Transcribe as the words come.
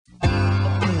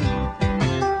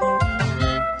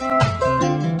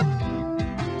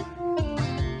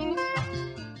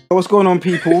What's going on,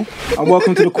 people? And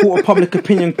welcome to the Court of Public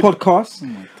Opinion podcast.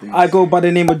 I go by the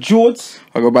name of George.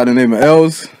 I go by the name of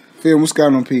Els. Phil, what's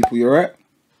going on, people? You alright?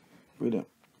 Brilliant.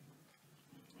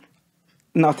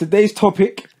 Now, today's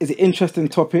topic is an interesting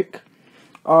topic.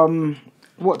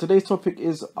 Today's topic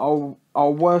is our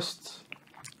worst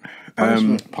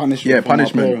Punishment Yeah, from our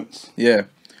punishment. parents. Yeah.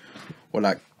 Or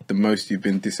like the most you've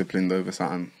been disciplined over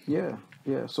something. Yeah.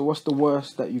 So what's the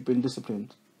worst that you've been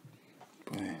disciplined?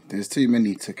 Boy, there's too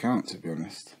many to count, to be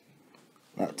honest.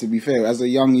 Like, to be fair, as a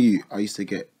young youth, I used to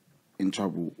get in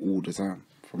trouble all the time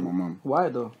from my mum. Why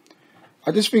though?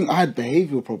 I just think I had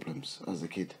behavioural problems as a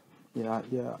kid. Yeah,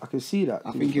 I can see that.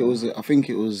 I think it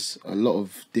was a lot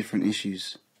of different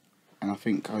issues, and I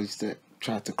think I used to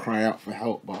try to cry out for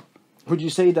help, but Would you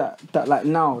say that like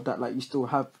now that like you still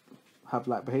have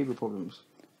like behavior problems?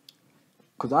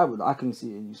 Because I can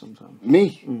see it in you sometimes.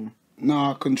 me, no,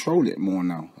 I control it more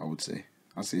now. I would say.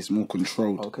 I say it's more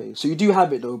controlled. Okay, so you do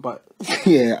have it though, but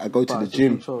Yeah, I go to But the it's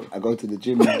gym. controlled. I go to the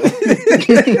gym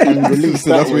and release.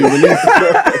 That's where you release.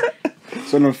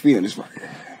 So when I'm feeling, it's like,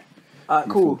 alright,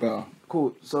 cool. better.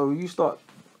 Cool. So you start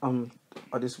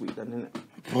this week then,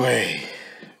 innit? Boy,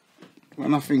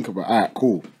 when I think about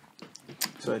cool.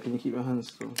 Sorry, can you keep your hands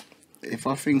still? If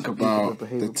I think of about the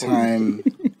behavioural time,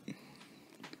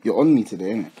 you're on me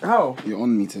today, innit? How? You're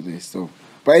on me today, so.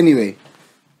 But anyway,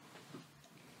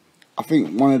 I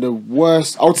think one of the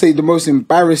worst, I would say the most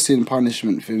embarrassing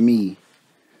punishment for me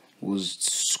was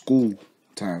school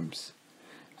times.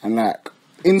 And like,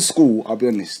 in school, I'll be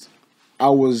honest, I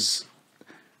was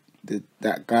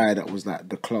that guy that was like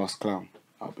the class clown.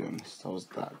 I'll be honest. I was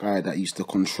that guy that used to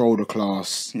control the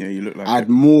class. Yeah, you look like I had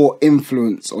more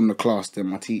influence on the class than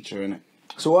my teacher, innit?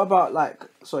 So what about like?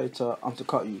 Sorry to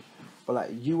cut you, but like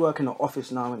you work in an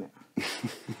office now, innit?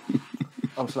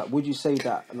 I was like, would you say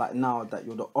that like now that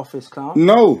you're the office clown?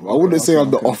 No, I wouldn't say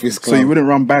I'm the office So clown. you wouldn't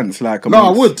run bands like No,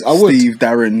 I amongst would. Steve,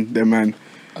 Darren, them man.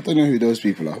 I don't know who those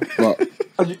people are, but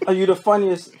Are you the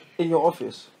funniest in your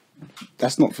office?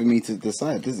 that's not for me to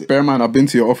decide, is it? Bear in mind, I've been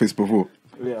to your office before.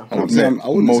 Yeah. And I've say met I'm- I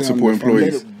wouldn't say I'm multiple the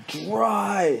employees.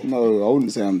 Dry. No, I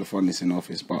wouldn't say I'm the funniest in the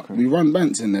office, but we run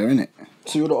bands in there, innit?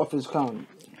 So you're the office clown.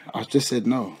 I just said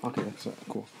no. Okay, so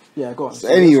cool. Yeah, go on. So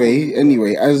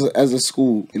anyway, as a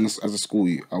school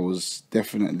youth, I was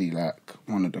definitely like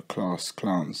one of the class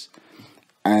clowns.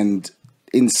 And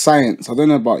in science, I don't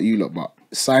know about you lot, but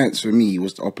science for me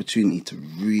was the opportunity to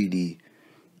really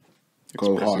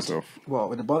go Express hard. yourself. Well,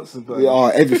 with the Bunsen burner.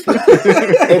 Yeah, everything,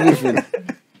 everything.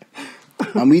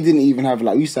 And we didn't even have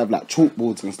we used to have like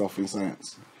chalkboards and stuff in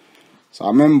science. So I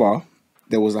remember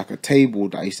there was like a table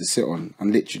that I used to sit on,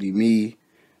 and literally me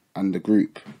and the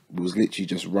group was literally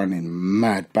just running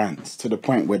mad bands to the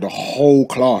point where the whole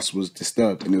class was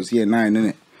disturbed, and it was year 9,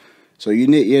 innit? So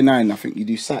year 9, I think you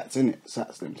do SATs, innit?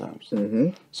 SATs them times.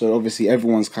 Mm-hmm. So obviously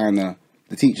everyone's the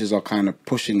teachers are kind of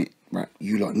pushing it, right?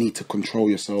 You lot need to control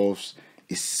yourselves.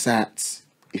 It's SATs.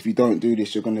 If you don't do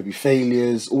this, you're going to be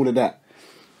failures, all of that.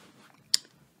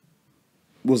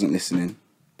 Wasn't listening.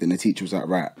 Then the teacher was like,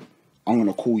 right, I'm going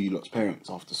to call you lot's parents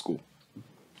after school.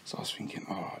 So I was thinking,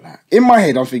 in my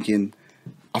head, I'm thinking,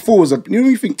 I thought it was you know,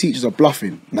 you think teachers are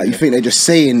bluffing. Like, you think they're just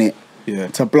saying it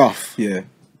to bluff. Yeah.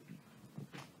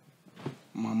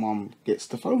 My mum gets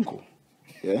the phone call.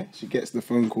 Yeah, she gets the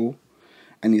phone call,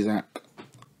 and he's like,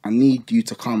 I need you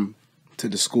to come to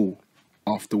the school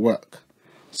after work.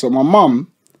 So my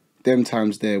mum, them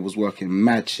times there, was working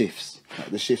mad shifts. Like,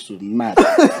 the shifts was mad.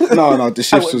 No, the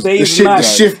shifts was days, the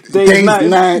nights. shift, Days, nights,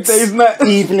 nights.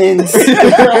 evenings.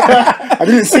 I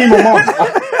didn't see my mum.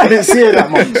 I didn't see her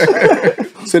that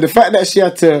much. So the fact that she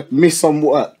had to miss some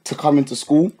work to come into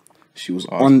school, she was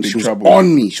on. She was trouble.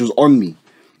 on me. She was on me.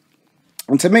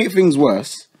 And to make things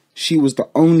worse, she was the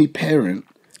only parent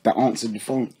that answered the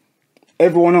phone.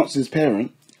 Everyone else's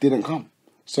parent didn't come.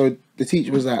 So the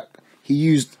teacher was like,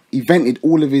 he vented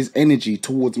all of his energy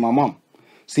towards my mum.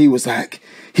 So he was like,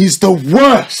 he's the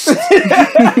worst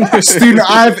student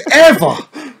I've ever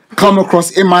come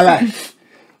across in my life.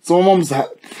 So my mum's like,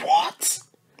 what?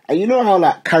 And you know how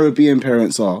like Caribbean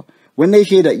parents are? When they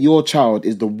hear that your child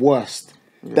is the worst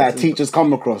that teachers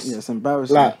come across. Yeah, it's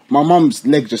embarrassing. Like, my mum's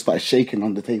leg just started shaking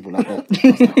on the table like that. I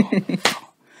was like, oh.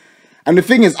 And the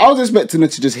thing is, I was expecting her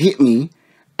to just hit me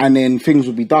and then things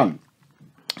would be done.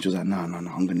 She was like, no,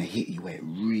 I'm going to hit you where it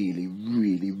really,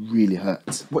 really, really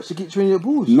hurts. What, she keeps you in your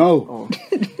balls? No.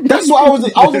 Oh. That's what I was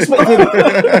expecting.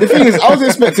 The thing is, I was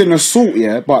expecting assault,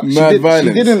 yeah, but she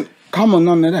didn't come on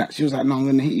none of that. She was like, no, I'm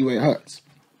going to hit you where it hurts.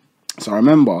 So I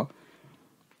remember,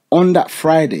 on that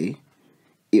Friday,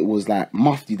 it was like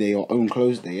Mufti Day or Own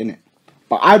Clothes Day, innit?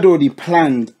 But I'd already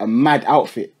planned a mad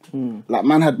outfit. Hmm. Like,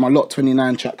 man had my Lot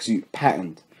 29 tracksuit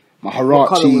patterned. My colour was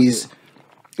Harachis. it?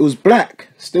 It was black.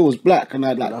 Still was black. And I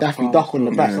had like That's Daffy calm Duck on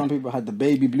the still. back. Some people had the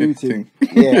baby blue thing.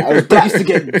 Yeah, I was That black. used to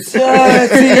get dirty.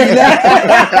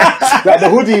 Like, the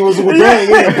hoodie was all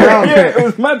dirty, yeah, brown. Yeah, it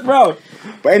was mad brown.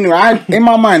 But anyway, in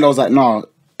my mind, I was like, nah,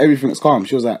 everything's calm.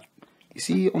 She was like, you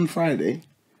see, on Friday,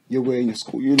 you're wearing your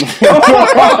school uniform.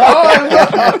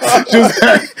 she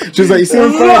was like, you see,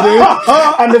 on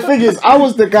Friday. And the thing is, I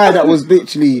was the guy that was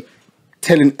literally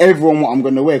telling everyone what I'm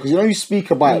going to wear. Because, you know, you speak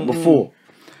about it before.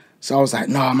 So I was like,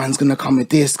 nah, man's going to come with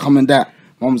this, come and that.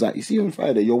 Mum's like, you see, on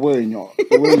Friday, you're wearing your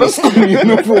school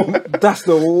uniform. That's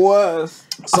the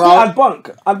worst. So So I'd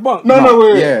bunk. No,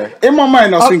 wait. Yeah. In my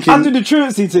mind, I was thinking... I'd do the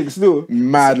truancy thing still.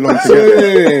 Mad long So,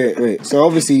 together. wait. So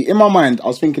obviously, in my mind, I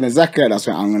was thinking exactly like that.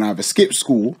 So I'm gonna either skip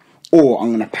school or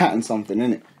I'm gonna pattern something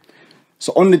in it.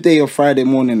 So on the day of Friday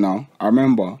morning, now I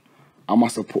remember I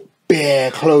must have put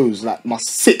bare clothes, like my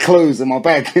sick clothes, in my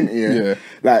bag, innit? Yeah.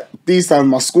 Like these times,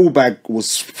 my school bag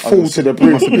was full to the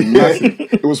brim.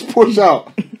 It was pushed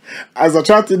out. As I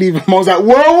tried to leave him, I was like,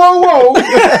 whoa.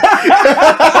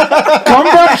 Come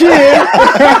back here.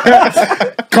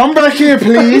 Come back here,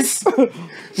 please.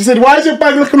 She said, why is your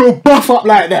bag looking all buff up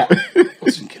like that? I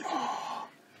was thinking, oh.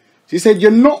 She said,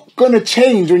 you're not going to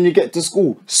change when you get to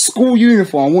school. School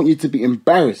uniform, I want you to be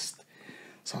embarrassed.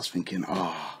 So I was thinking,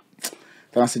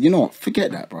 Then I said, you know what,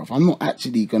 forget that, bro. I'm not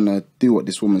actually going to do what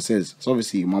this woman says. So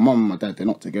obviously, my mum and my dad, they're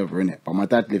not together, innit? But my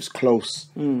dad lives close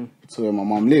to where my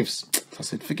mum lives. So I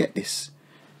said, forget this.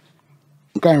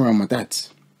 I'm going around my dad's.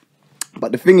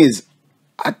 But the thing is,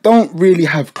 I don't really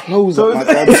have clothes at my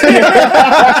dad's.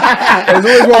 There's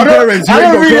always one parent. I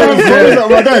don't really have clothes at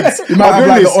my dad's. You might have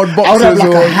like the odd I would have boxers like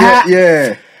or a hat,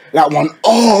 yeah. like one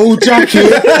old jacket.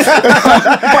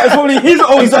 But it's probably his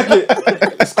old jacket.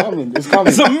 It's coming.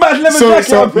 It's a mad leather jacket.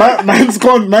 So up there. man's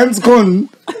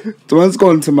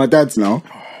gone to my dad's now.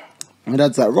 My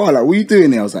dad's like, right, like, what are you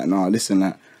doing here? I was like, nah, listen,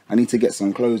 like, I need to get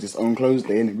some clothes, this own clothes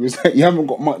day. And he was like, you haven't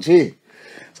got much here.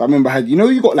 So I remember I had, you know,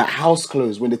 you got like house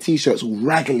clothes when the t-shirt's all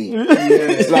raggedy.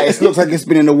 It's like, it looks like it's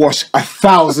been in the wash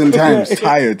 1,000 times.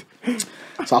 Tired.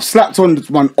 So I've slapped on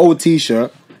one old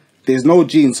t-shirt. There's no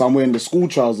jeans, so I'm wearing the school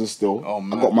trousers still. Oh,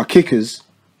 man. I got my kickers.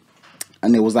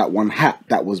 And there was that one hat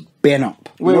that was bent up.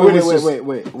 Wait. You know when it's just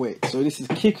Wait. So this is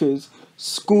kickers,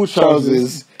 school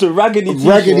trousers, the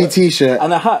raggedy t-shirt.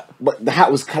 and a hat. But the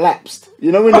hat was collapsed.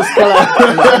 You know when it's collapsed?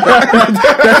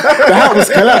 The hat was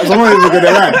collapsed. I'm not even going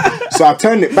to lie. So I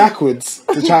turned it backwards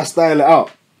to try to style it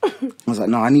out. I was like,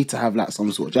 no, I need to have like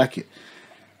some sort of jacket.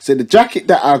 So the jacket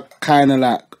that I kind of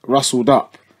like rustled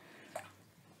up,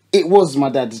 it was my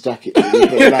dad's jacket.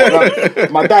 Like,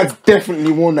 my dad's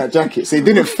definitely worn that jacket, so it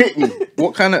didn't fit me.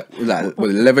 What kind of was that?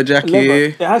 Was it leather jacket?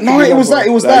 Leather. No, it was like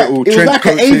little an trench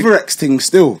coat thing. Averex thing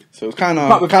still. So it was kind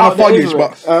But of without the fuggish,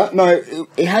 Averex. but No,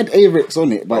 it had Averex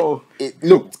on it, but it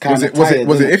looked kind of tired.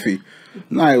 was it iffy?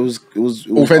 No, it was. I was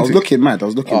Authentic? looking mad. I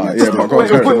was looking mad. yeah, still. but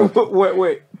go on,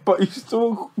 Wait. But you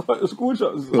still got the school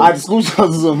trousers. I had school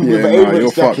trousers on Yeah, with nah, an you're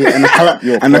Averex jacket fucked.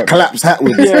 and a collapsed hat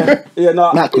with.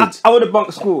 No. Knackers. I would have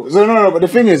bunked school. So no. But the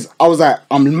thing is, I was like,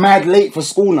 I'm mad late for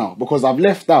school now because I've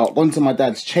left out, gone to my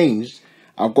dad's, changed.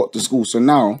 I've got to school, so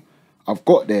now I've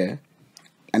got there,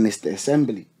 and it's the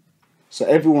assembly. So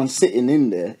everyone's sitting in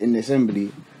there in the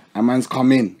assembly, and man's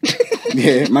come in.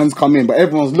 Yeah, man's come in, but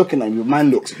everyone's looking at me.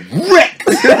 Man looks wrecked.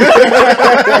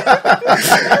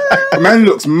 Man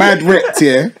looks mad wrecked,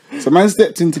 yeah. So man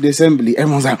stepped into the assembly.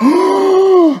 Everyone's like,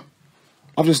 oh.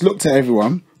 I've just looked at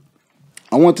everyone.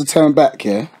 I want to turn back,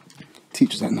 yeah.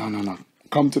 Teacher's like, no.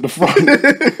 Come to the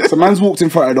front. So man's walked in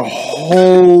front of the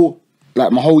whole,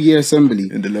 like my whole year assembly.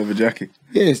 In the leather jacket.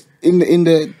 Yes, in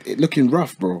the looking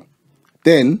rough, bro.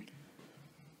 Then,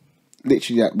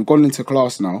 literally, like, we've gone into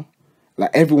class now.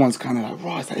 Like, everyone's kind of like,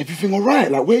 right, is like, everything all right?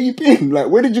 Like, where you been? Like,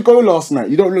 where did you go last night?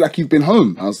 You don't look like you've been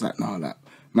home. I was like, no, like,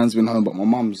 man's been home, but my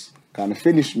mum's kind of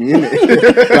finished me, innit?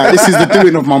 Like, this is the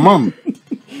doing of my mum.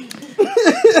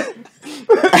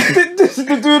 This is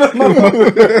the dude of my mum.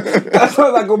 That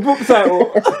sounds like a book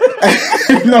title.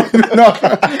 No.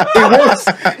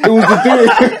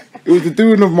 It was the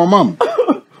doing of my mum.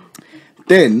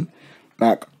 Then,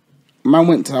 like, man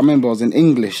went to, I remember I was in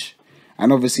English.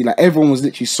 And obviously, like, everyone was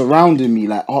literally surrounding me,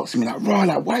 like, asking me, like, "Rah,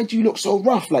 like, why do you look so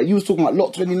rough? Like, you was talking about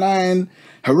Lot 29,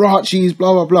 Harachis,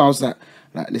 blah, blah, blah." I was like,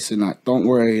 listen, like, don't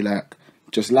worry, like,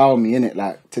 just allow me, innit?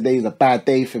 Like, today's a bad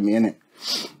day for me, innit?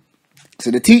 So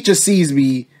the teacher sees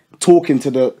me talking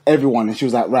to everyone, and she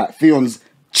was like, right, Theon's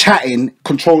chatting,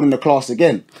 controlling the class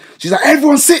again. She's like,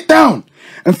 everyone sit down.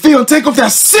 And Theo, take off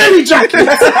that silly jacket. Take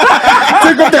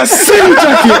off that silly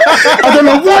jacket. I don't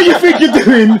know what you think you're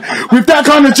doing with that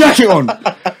kind of jacket on.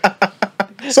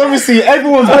 So obviously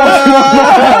everyone's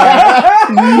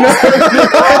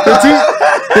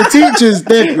the teacher's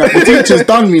dead. Like, the teacher's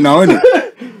done me now,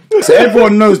 innit? So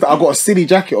everyone knows that I got a silly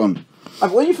jacket on.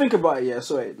 Like, when you think about it, yeah,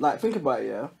 sorry, like, think about it,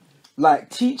 yeah, like,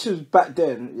 teachers back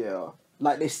then, yeah,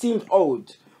 like, they seemed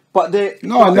old, but they're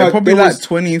probably like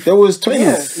 20. There was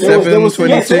 20s. There was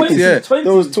 26, yeah. 20s.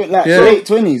 There was late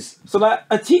 20s. So, like,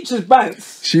 a teacher's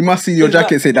banks. She must see your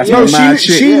jacket and say, that's No, not mad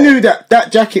she shit. knew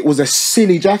that jacket was a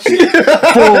silly jacket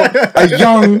for a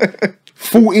young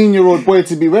 14-year-old boy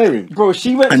to be wearing. Bro,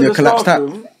 she went And to your the collapsed staff hat.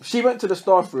 room. She went to the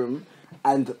staff room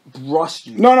and brushed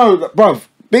you. No, bruv.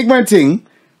 Big man thing,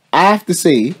 I have to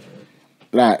say,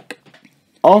 like,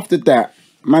 after that,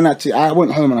 man, actually, I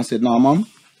went home and I said, nah, mum,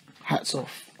 hats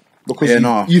off. Because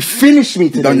you finished me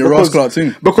today. Done your rascal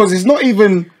thing. Because it's not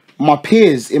even my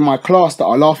peers in my class that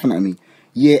are laughing at me.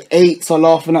 Year 8s are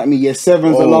laughing at me. Year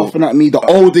 7s are laughing at me. The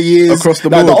older years, across the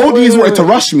like, board. the older years wanted to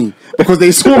rush me because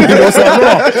they saw me. They was like,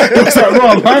 raw. They was like,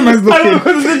 raw. My man's looking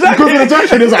because of the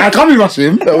jacket. They was like, I can't be rushing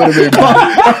him. That would have been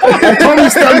I can't be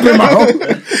stamping him out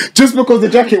just because the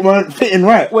jacket weren't fitting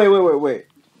right. Wait.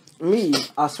 Me,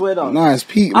 I swear down. Nah, it's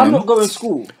peak, man. I'm not going to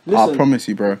school. Listen, I promise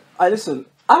you, bro. Listen,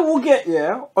 I will get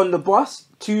on the bus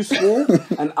to school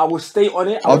and I will stay on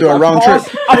it. I'll do a round trip.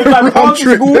 I will drive Round past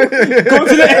trip. school, go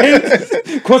to the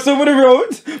end, cross over the road,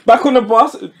 back on the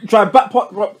bus, drive back.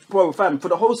 Bro, fam, for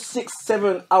the whole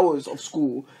 6-7 hours of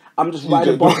school, I'm just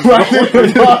riding buses. I'm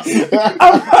riding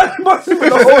buses for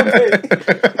the whole day.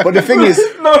 But the thing is,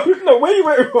 no, where you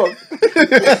went wrong?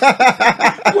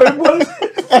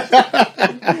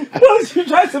 Once you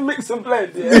tried to mix and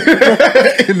blend, yeah.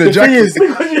 In the jacket. thing is,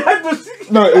 Because you had to.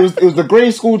 no, it was the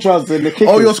grey school trousers and the kickers.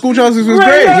 Oh, your school trousers was Right,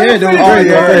 great. yeah, Yeah, they were yeah, great.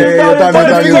 yeah, Yeah,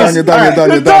 you're done.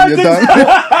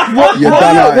 You're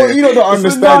What you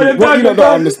don't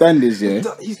understand is, yeah,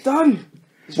 He's done.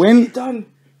 when He's done.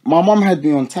 my mum had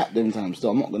me on tap them times, so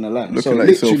I'm not gonna lie. Looking So like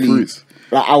you sell fruits.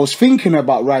 like, I was thinking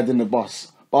about riding the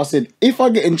bus, but I said, if I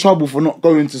get in trouble for not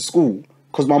going to school,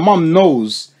 because my mum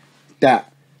knows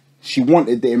that she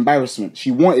wanted the embarrassment.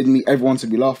 She wanted everyone to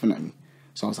be laughing at me.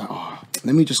 So I was like,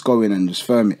 let me just go in and just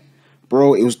firm it.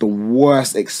 Bro, it was the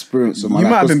worst experience of my You might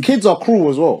life. have 'Cause been- kids are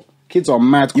cruel as well. Kids are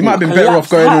mad cruel. You might have been better off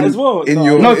Collapsed going hat on as well. in No.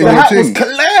 your No, in the your hat was thing.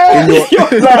 collapsed.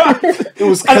 It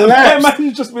was And the collapsed.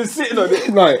 man's just been sitting on it.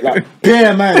 Like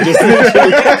bare man, just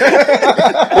literally.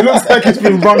 It looks like it's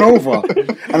been run over.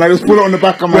 And I just put it on the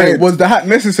back of my Wait, head. was the hat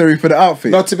necessary for the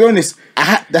outfit? No, to be honest,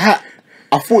 the hat,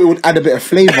 I thought it would add a bit of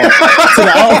flavour to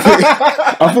the outfit.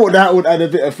 I thought that would add a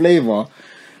bit of flavour.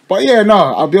 But yeah, no,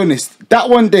 I'll be honest. That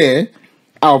one there,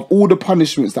 out of all the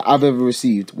punishments that I've ever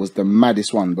received, was the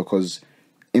maddest one because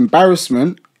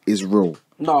embarrassment is real.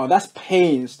 No, that's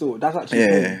pain still. That's actually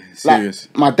Yeah, pain. serious.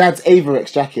 Like, my dad's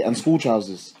Averex jacket and school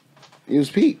trousers. It was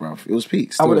peak, bruv. It was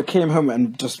peak. I Still. would have came home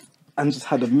and just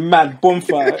had a mad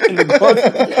bonfire in the garden.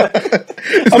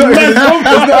 A mad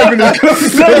bonfire.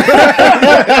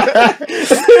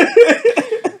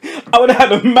 I would have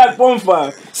had a mad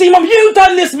bonfire. See, mum, you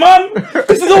done this, mum.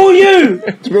 This is all you.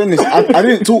 To be honest, I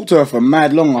didn't talk to her for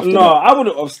mad long after No, that. I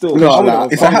wouldn't have still. No, I wouldn't like,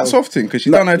 have It's a hat soft thing because she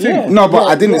done her thing. yeah. No, but Yeah,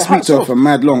 I didn't yeah, speak hats to her off. for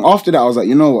mad long. After that, I was like,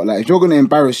 you know what? Like, if you're gonna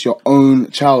embarrass your own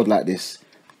child like this,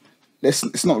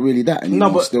 it's not really that anymore.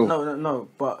 No, but still. no.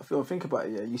 But Phil, think about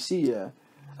it. Yeah, you see, yeah,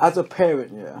 as a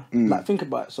parent, yeah, like think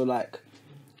about it. So, like,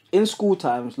 in school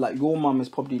times, like your mum is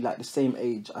probably like the same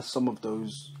age as some of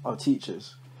those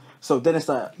teachers. So then it's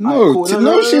like, No, alright, cool.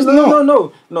 no, she's not.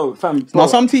 No, fam. No,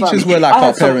 some teachers were like I our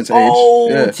had some parents' age.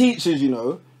 Old Yeah. teachers, you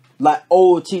know, like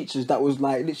old teachers that was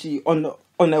like literally on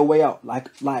their way out, like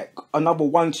another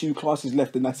 1-2 classes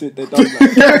left, and that's it. They're done.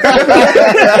 Like.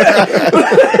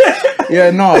 Yeah,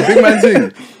 no, big man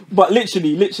thing. But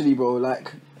literally, bro,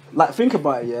 like think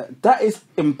about it, yeah. That is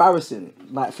embarrassing,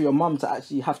 like for your mum to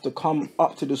actually have to come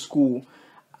up to the school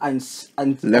and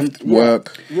Left yeah.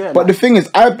 work. Yeah, But the thing is,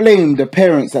 I blame the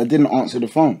parents that didn't answer the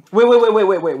phone. wait.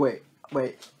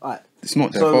 Alright. It's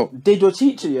not their So fault. did your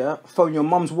teacher phone your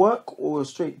mum's work or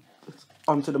straight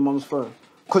onto the mum's phone?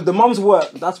 Because the mum's work,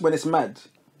 that's when it's mad.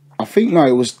 I think no,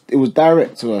 it was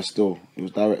direct to her still. It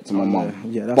was direct to my mum.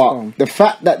 yeah, that's but calm. the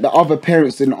fact that the other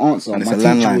parents didn't answer, And it's my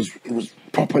a teacher landline. was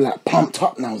proper like pumped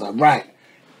up. Now I was like, right,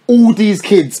 all these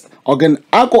kids are gonna.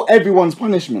 I got everyone's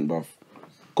punishment, bruv.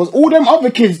 Because all them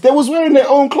other kids, they was wearing their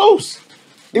own clothes.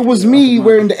 It was me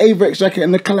wearing the Averex jacket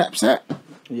and the collapse hat.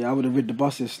 Yeah, I would have rid the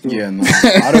buses still. Yeah, no,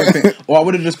 I don't think. Or I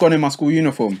would have just gone in my school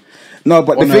uniform. No,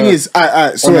 but the thing is,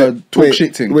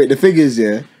 shit thing. Wait, the thing is,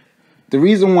 yeah. The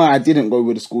reason why I didn't go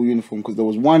with the school uniform because there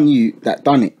was one youth that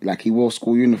done it. Like he wore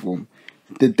school uniform.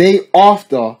 The day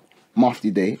after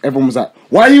Mufti Day, everyone was like,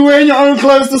 "Why are you wearing your own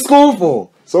clothes to school for?"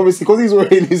 So obviously, because he's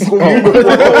wearing his school uniform, he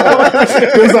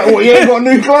was like, "Well, you ain't got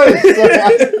new clothes."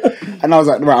 And I was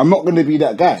like, "Right, I'm not gonna be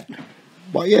that guy."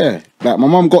 But yeah, like my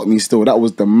mum got me still. That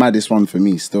was the maddest one for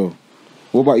me still.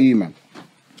 What about you, man?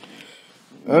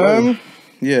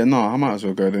 Yeah, no, I might as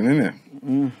well go then,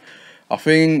 innit? I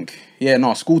think, yeah,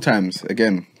 no, school times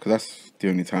again, because that's the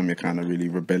only time you're kind of really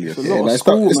rebellious. It's a Yeah, lot of like,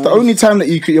 school, it's the man. only time that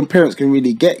your parents can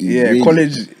really get you. Yeah, really.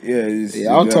 college,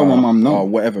 yeah, I'll tell my mum no. or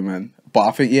whatever, man. But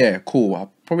I think, yeah,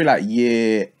 cool. Probably like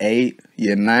year 8,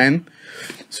 year 9.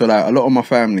 So like a lot of my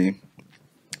family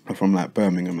are from like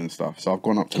Birmingham and stuff. So I've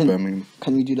gone up to Birmingham.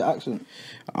 Can you do the accent?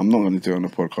 I'm not going to do it on the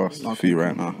podcast for you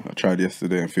right now. I tried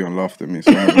yesterday and Theon laughed at me,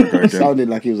 so I'm going to go again. Sounded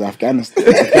like he was Afghanistan.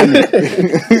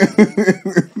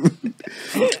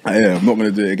 Yeah, I'm not going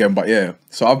to do it again. But yeah,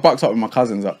 so I've bucked up with my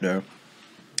cousins up there,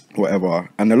 whatever.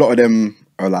 And a lot of them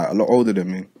are like a lot older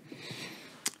than me.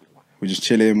 We're just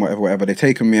chilling, whatever. They're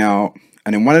taking me out.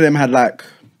 And then one of them had like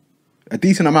a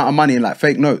decent amount of money in like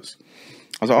fake notes.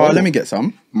 I was like, oh, let me get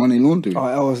some. Money laundering. Oh,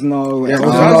 I was no. Yeah,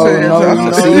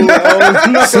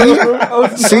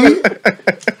 See?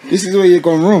 This is where you're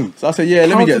gone wrong. So I said, yeah,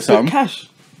 let me get some. Cash.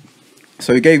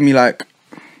 So he gave me like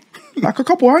a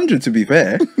couple hundred, to be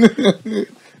fair.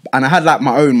 And I had like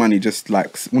my own money, just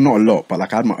like, well, not a lot, but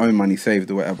like I had my own money saved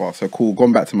or whatever. So cool,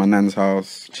 gone back to my nan's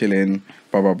house, chilling,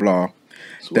 blah, blah, blah.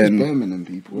 It's always Birmingham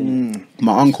people, isn't it?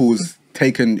 My uncle's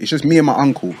taken, it's just me and my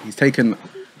uncle. He's taken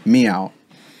me out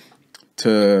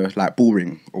to like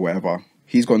Bullring or whatever.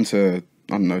 He's gone to,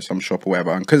 I don't know, some shop or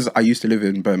whatever. And because I used to live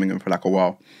in Birmingham for like a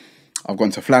while, I've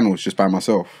gone to Flannels just by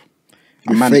myself.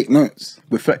 With fake notes.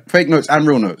 With fake notes and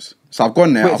real notes. So I've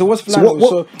gone there. Wait, so what's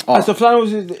Flannels? So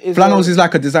Flannels is Flannels is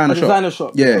like a designer shop. Designer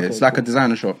shop. Yeah, Okay, it's like cool. a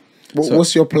designer shop.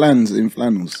 What's your plans in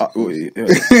Flannels?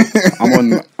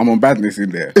 I'm on badness in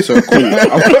there. So cool.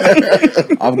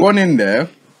 I've gone in there.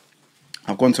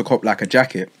 I've gone to cop like a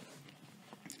jacket.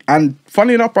 And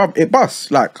funny enough, bruv, it busts.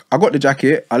 Like, I got the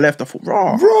jacket, I left, I thought,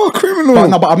 raw criminal.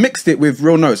 But I mixed it with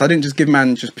real notes. I didn't just give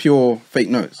man just pure fake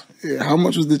notes. Yeah, how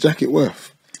much was the jacket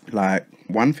worth? Like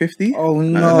 150. Oh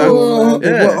no!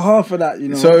 Yeah. What, half of that, you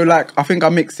know. So like, I think I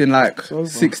mixed in like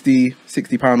 60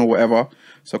 £60 or whatever.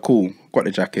 So cool, got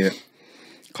the jacket,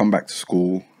 come back to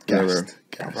school. Gassed.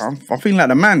 I'm feeling like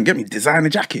the man. Get me designer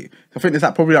jacket. I think it's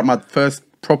like probably like my first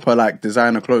proper like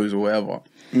designer clothes or whatever.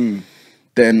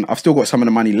 Then I've still got some of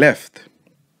the money left.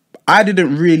 I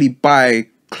didn't really buy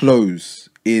clothes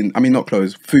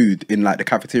food in like the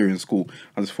cafeteria in school.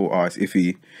 I just thought, oh, it's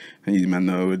iffy. And you man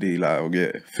know already, like, I'll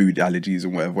get food allergies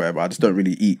and whatever. I just don't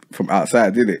really eat from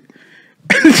outside, did it?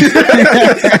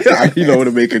 You don't want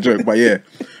to make a joke, but yeah.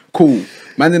 Cool.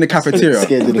 Man's in the cafeteria.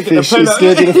 Scared of the fish. He's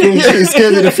scared of the fish. He's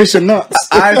scared of the fish and nuts.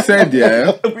 I said,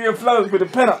 yeah. Be a flow with a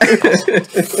pen up.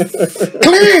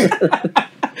 Clean!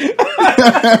 In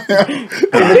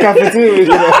the cafeteria.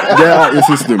 Get out your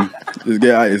system. Just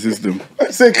get out your system. I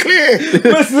said clear.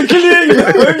 That's the clear.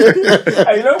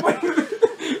 Hey, you know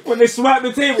when they swipe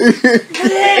the table.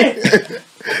 Clear.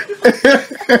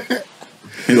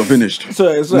 You got finished. So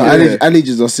No,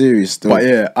 allergies are serious though. But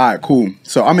yeah, alright, cool.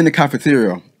 So I'm in the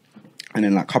cafeteria, and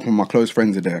then like a couple of my close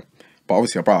friends are there. But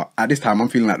obviously, at this time, I'm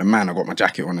feeling like the man. I got my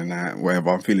jacket on and that,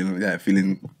 whatever. I'm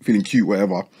feeling cute,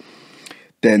 whatever.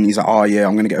 Then he's like, oh yeah,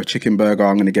 I'm gonna get a chicken burger.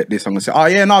 I'm gonna get this. I'm gonna say, oh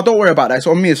yeah, no, don't worry about that. It's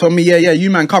on me. It's on me. Yeah, you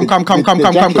man, come.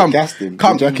 The jacket gassed him.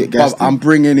 Come. The jacket gassed him. I'm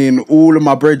bringing in all of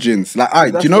my brethrens.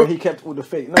 Like, do you know? He kept all the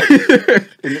fake notes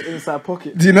in the inside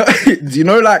pocket. Do you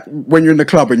know like when you're in the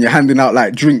club and you're handing out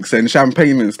like drinks and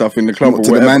champagne and stuff in the club What, or to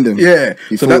the whatever? man them? Yeah.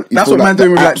 So that's what man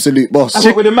doing with like absolute boss. That's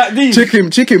what with the MacD's.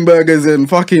 chicken burgers and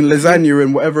fucking lasagna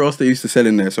and whatever else they used to sell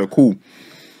in there. So cool.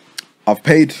 I've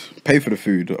paid for the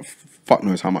food. Fuck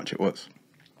knows how much it was.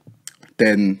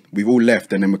 Then we've all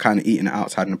left, and then we're kind of eating it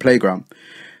outside in the playground.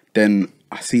 Then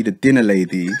I see the dinner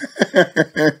lady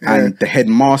and the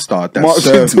headmaster that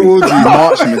served me.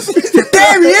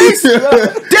 There he is!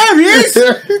 There he is!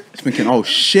 Just thinking, oh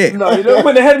shit. No, you know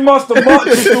when the headmaster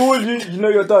marches towards you, you know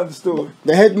you're done still.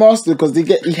 The headmaster, because he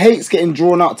hates getting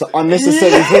drawn out to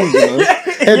unnecessary things, you know?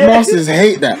 Headmasters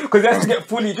hate that. Because he has to get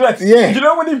fully dressed. Yeah. You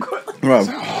know when he got... Right.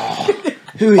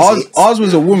 Who is it? Ours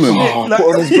was a woman. Put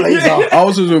on his blazer.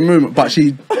 Ours was a woman, but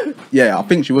she... Yeah, I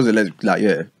think she was a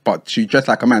lesbian, but she dressed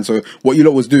like a man. So what you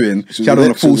lot was doing, she had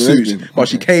on a full suit, but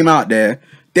she came out there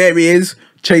he is,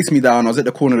 chased me down. I was at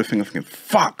the corner of the thing, thinking,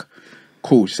 fuck.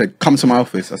 Cool. She said, come to my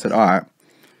office. I said, all right.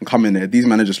 and come in there. These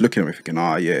men are just looking at me thinking,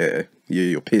 yeah,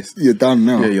 you're pissed. You're done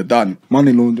now. Yeah, you're done.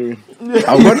 Money laundering.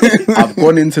 I've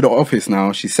gone into the office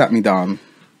now. She sat me down.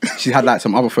 She had like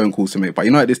some other phone calls to make, but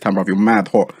you know at this time, bruv, you're mad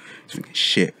hot. She's thinking,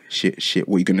 shit.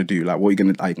 What are you gonna do? Like, what are you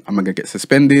gonna like? Am I gonna get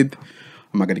suspended?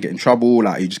 Am I gonna get in trouble?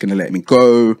 Like, are you just gonna let me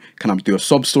go? Can I do a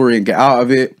sob story and get out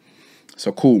of it?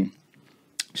 So cool.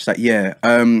 She's like, yeah.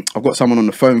 I've got someone on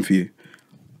the phone for you.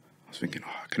 I was thinking,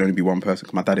 it can only be one person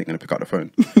because my dad ain't gonna pick up the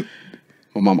phone.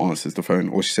 My mum answers the phone,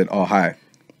 or she said, oh hi.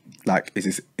 Like,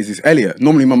 is this Elliot?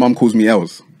 Normally my mum calls me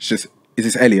Els. She's just, is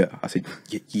this Elliot? I said,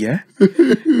 yeah.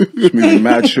 She's moving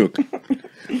mad shook.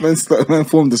 Man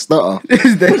formed the stutter.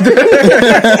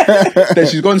 Then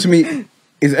she's gone to me,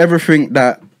 is everything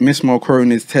that Miss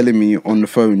Mulcrone is telling me on the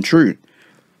phone true?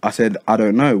 I said, I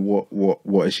don't know.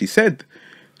 What has she said?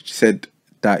 She said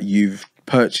that you've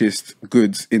purchased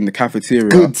goods in the cafeteria.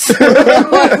 Goods.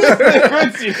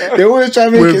 They always try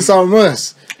to make it sound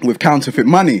worse. With counterfeit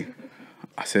money.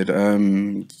 I said,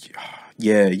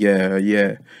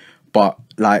 yeah. But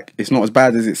like, it's not as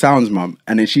bad as it sounds, mum.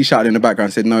 And then she shouted in the background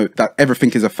and said, no, that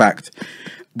everything is a fact.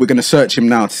 We're going to search him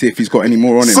now to see if he's got any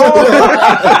more on him.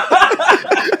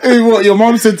 What, your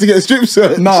mum said to get a strip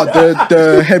search? No,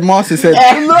 the headmaster said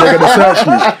they're going to search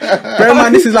me. Bear in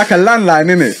mind, this is like a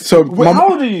landline, innit? So Wait, how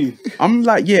old are you? I'm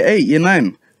like year 8, year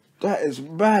 9. That is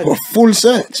bad. A full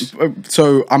search.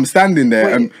 So I'm standing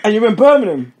there. Wait, and you're in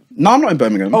Birmingham? No, I'm not in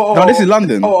Birmingham. Oh, no, this is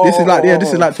London. This is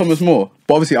this like Thomas More.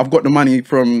 But obviously, I've got the money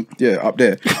from up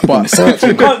there. But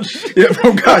From Gunch. yeah,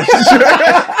 from Gunch.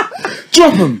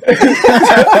 Drop him.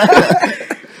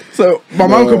 So my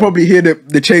mum could probably hear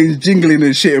the change jingling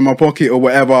and shit in my pocket or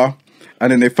whatever,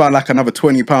 and then they found like another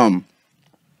 £20.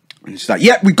 And she's like,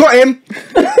 "Yep, we got him."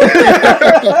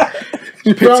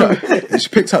 She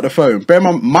picked up the phone. Bear in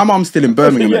mind, my mum's still in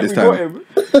Birmingham at this time,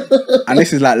 and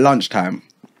this is like lunchtime.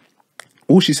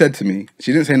 All she said to me,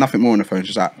 she didn't say nothing more on the phone.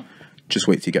 She's like, "Just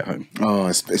wait till you get home." Oh,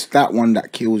 it's that one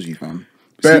that kills you, fam.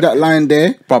 See that line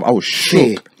there? Bruv, I was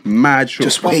shook. Mad shook.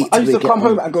 Just wait. I used to come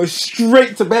home and go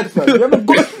straight to bed, fam. You ever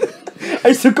go? I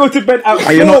used to go to bed at 4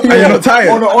 Are you not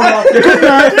tired?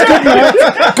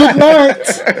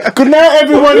 Good night,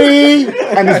 everybody.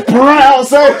 And it's bright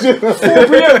outside. 4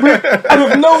 p.m. and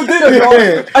with no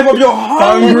dinner, and you're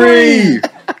hungry.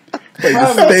 But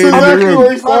just stay in the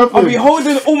room. I'll be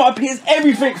holding all my peers,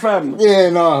 everything, fam.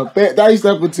 Yeah, no, that used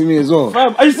to happen to me as well.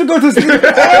 Fam, I used to go to sleep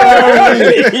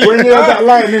early. When you had that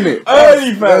line, innit?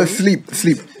 Early, fam. Sleep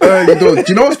early doors. Do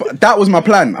you know what? That was my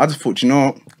plan. I just thought, you know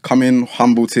what? Come in,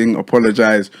 humble thing,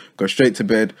 apologise, go straight to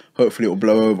bed. Hopefully it'll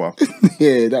blow over.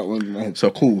 Yeah, that one's mad.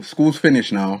 So cool. School's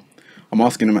finished now. I'm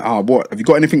asking them, what? Have you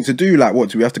got anything to do? Like, what?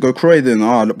 Do we have to go Croydon?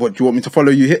 What? Do you want me to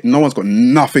follow you here? No one's got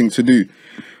nothing to do.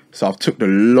 So I've took the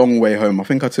long way home. I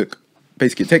think I took,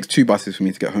 basically it takes 2 buses for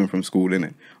me to get home from school,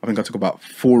 innit? I think I took about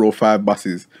 4 or 5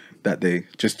 buses that day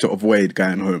just to avoid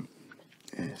going home.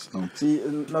 Yes, no. See,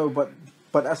 no, but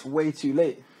that's way too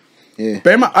late. Yeah.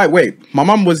 Bear in mind, wait, my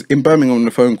mum was in Birmingham on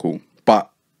the phone call, but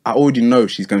I already know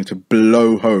she's going to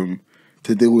blow home.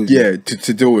 To deal with Yeah,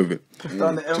 to deal with it.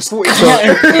 Down the M40. I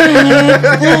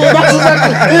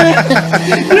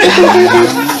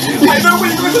know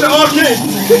when you go to the arcade.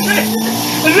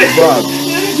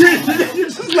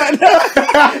 Just like that.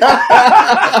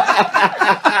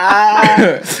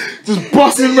 just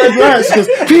busting red lights.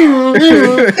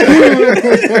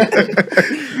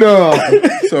 No.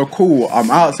 So cool,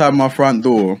 I'm outside my front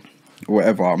door,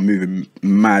 whatever, I'm moving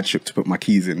mad shook to put my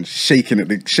keys in, shaking at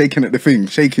the thing,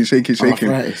 shaking.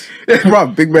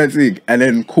 Bruv, big bad thing. And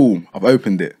then cool, I've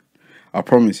opened it. I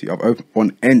promise you, I've opened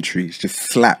on entry, it's just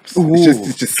slaps.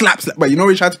 It's just slaps. But you know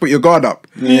when you try to put your guard up?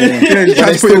 Yeah, you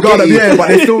try to put your guard up, but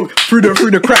they still through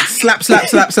the cracks, slap.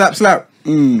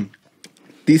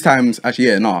 These times, actually,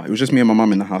 it was just me and my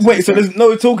mum in the house. Wait, so there's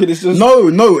no talking, it's just...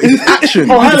 No, it's action.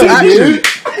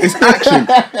 It's action.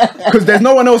 Because there's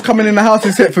no one else coming in the house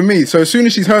except for me. So as soon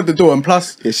as she's heard the door, and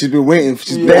plus... Yeah, she's been waiting.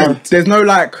 There's no,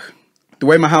 like... The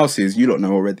way my house is, you lot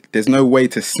know already, there's no way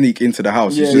to sneak into the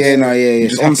house.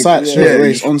 It's on site.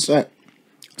 It's on site.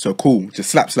 So cool,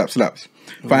 just slaps.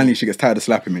 Finally, she gets tired of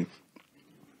slapping me.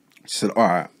 She said, all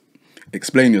right,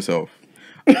 explain yourself.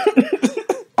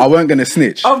 I weren't going to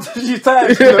snitch. She's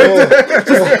tired. So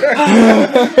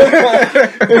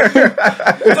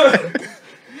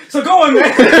go on,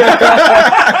 man.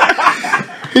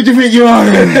 Who do you think you are,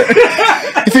 then?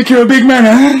 You think you're a big man,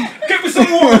 huh? Give me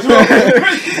some water, bro.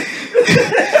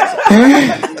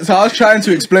 So I was trying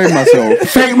to explain myself.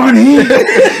 Fake money.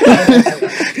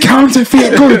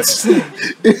 Counterfeit goods.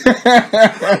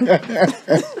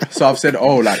 So I've said,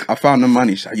 I found the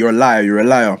money. She's like, you're a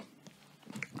liar.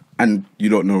 and you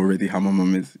don't know already how my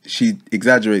mum is. She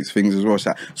exaggerates things as well. She's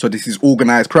like, so this is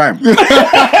organised crime.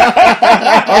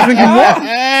 I was thinking,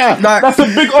 what? Like, That's a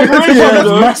big operation, that's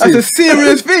though. massive. that's a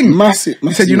serious thing. Massive.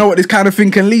 He said, you know what this kind of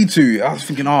thing can lead to? I was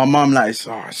thinking, oh, mum, like, it's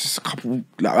just a couple.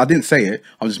 Like, I didn't say it.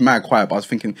 I was just mad quiet, but I was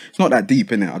thinking, it's not that deep,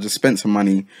 innit? I just spent some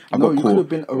money. I No, got you caught. could have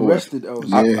been arrested else.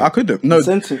 Yeah. I could have. No,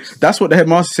 Sentenced. that's what the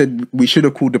headmaster said. We should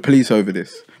have called the police over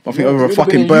this. I think Yeah, over a it would have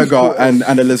fucking been a youth burger court. and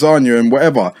a lasagna and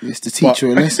whatever. It's to teach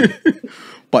you a lesson.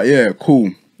 But yeah,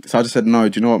 cool. So I just said, no,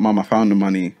 do you know what, mum? I found the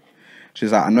money.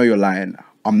 She's like, I know you're lying.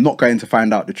 I'm not going to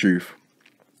find out the truth.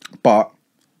 But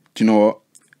do you know what?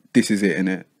 This is it,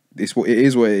 innit? It's what it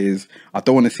is. What it is. I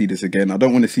don't want to see this again. I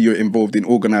don't want to see you involved in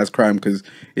organised crime because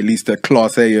it leads to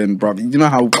Class A and bruv. You know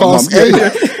how Class mum, A?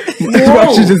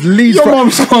 Bruv, she just leads. Your from-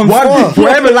 mum's on fire.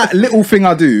 whatever like little thing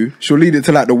I do, she'll lead it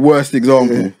to like the worst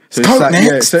example. Yeah. So Coke like,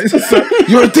 next. so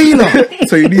You're a dealer.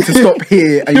 so you need to stop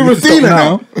here and You're you a need to stop dealer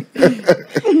now.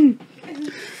 now.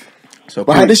 So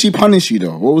But cool. how did she punish you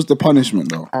though? What was the punishment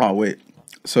though? Oh wait.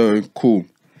 So cool.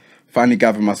 Finally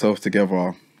gathered myself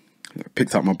together.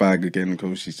 Picked up my bag again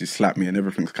because she's just slapped me and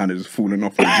everything's kind of just falling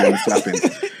off during the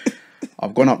slapping.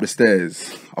 I've gone up the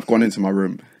stairs. I've gone into my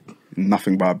room.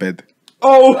 Nothing but a bed.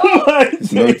 Oh my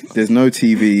There's no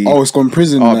TV. Oh, it's gone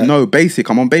prison. like. No, basic.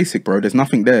 I'm on basic, bro. There's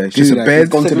nothing there. It's just a Gulag. bed. It's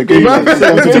gone to the gulag. It's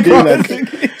gone to the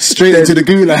gulag. Straight into the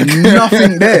gulag.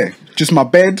 Nothing there. Just my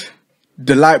bed,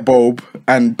 the light bulb,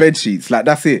 and bed sheets. Like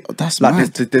that's it. That's like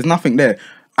mad. there's nothing there.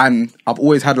 And I've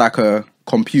always had like a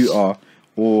computer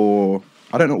or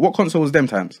I don't know what console was them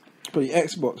times. Probably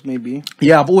Xbox, maybe.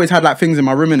 Yeah, I've always had like things in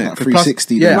my room in it. Like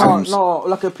 360 Yeah, them No, times. no,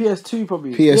 like a PS2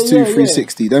 probably. PS2 Yeah, yeah,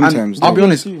 360, them and times. I'll be Yeah.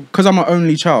 honest, PS2. because I'm an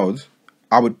only child,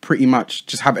 I would pretty much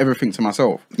just have everything to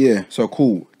myself. Yeah. So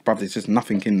cool, bruv, there's just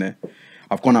nothing in there.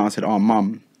 I've gone out and said, oh,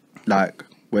 mum, like,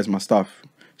 where's my stuff?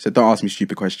 She said, don't ask me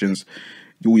stupid questions.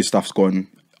 All your stuff's gone.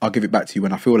 I'll give it back to you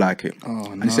when I feel like it.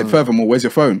 Oh, And he said, furthermore, where's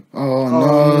your phone? Oh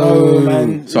No,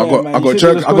 man. So Yeah, I got you jerked.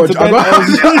 should've I got just gone to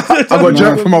bed. I got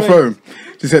jerked from my phone.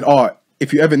 She said, "Oh,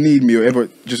 if you ever need me or ever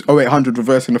just 0800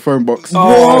 reverse in the phone box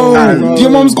Whoa, and, your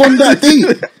mum's gone that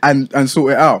deep. and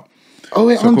sort it out." Oh,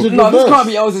 800 No, this reverse. can't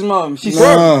be Elsa's mum. She's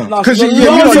Nah. nah, Because she's you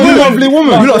a she's a lovely lovely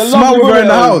woman. You lot She's a smile lovely with her in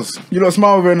the woman. house. You lot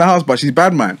smile with her in the house, but she's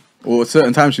bad man. Or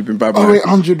certain times she's been bad man. Oh,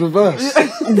 800 reverse.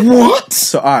 What?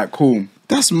 So alright, cool.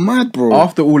 That's mad, bro.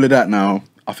 After all of that, now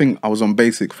I think I was on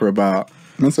basic for about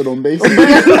Man said on basic.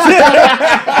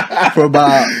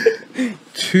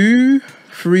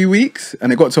 2-3 weeks,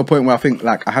 and it got to a point where I think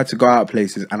like I had to go out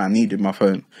places and I needed my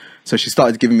phone. So she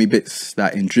started giving me bits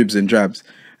like in dribs and drabs,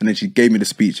 and then she gave me the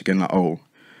speech again like, oh,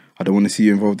 I don't want to see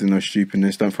you involved in no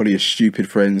stupidness. Don't follow your stupid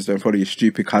friends. Don't follow your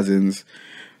stupid cousins.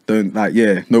 Don't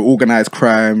no organised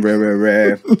crime.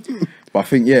 Rare. But I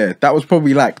think that was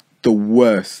probably like the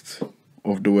worst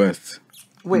of the worst.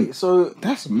 Wait, so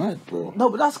That's mad, bro. no,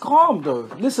 but that's calm though.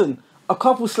 Listen, a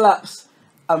couple slaps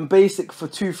and basic for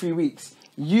 2-3 weeks.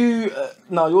 You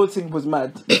no, your thing was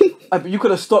mad. But you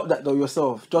could have stopped that though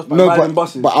yourself just by No, riding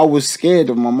buses. but I was scared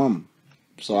of my mum,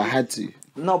 so I had to.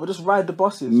 No, but just ride the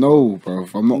buses. No, bro.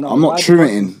 I'm not. No, I'm not ride the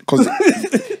truanting because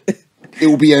it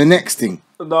will be a next thing.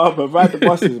 No, but ride the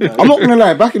buses, man. I'm not gonna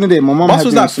lie. Back in the day, my mum Bus had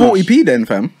was them like smashed. 40p then,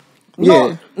 fam.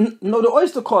 Yeah. No, the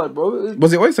Oyster card, bro.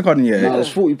 Was it Oyster Card? Yeah. No, it was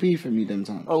 40p for me them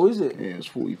times. Oh, is it? Yeah, it was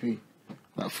 40p.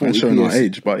 Like I'm 40p. showing our is-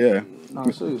 age, but yeah. No,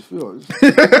 so it's yours.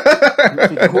 You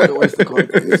call it Oyster card.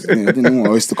 Yeah, I didn't know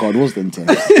what Oyster card was them times.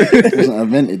 It wasn't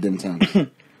invented them times.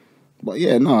 But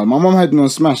yeah, no, my mum had me on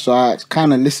smash, so I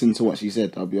kind of listened to what she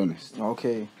said. I'll be honest.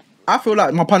 Okay. I feel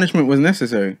like my punishment was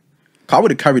necessary. 'Cause I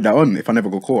would have carried that on if I never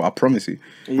got caught. I promise you.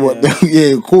 Yeah. What?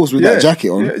 Yeah, of course, with that jacket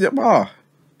on. Yeah, but,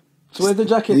 So where's the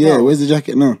jacket Yeah, now? where's the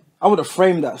jacket now? I would have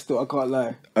framed that still, I can't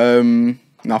lie. no,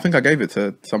 I think I gave it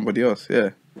to somebody else. Yeah.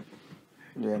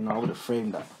 Yeah, no, I would have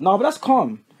framed that. No, but that's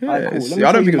calm. Yeah, Alright, cool. it's- Let me I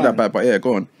tell don't you think it's that mine. bad, but yeah,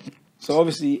 go on. So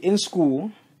obviously in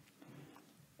school,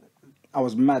 I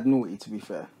was mad naughty to be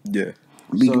fair. Yeah.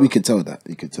 We could tell that.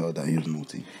 You could tell that he was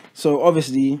naughty. So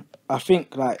obviously, I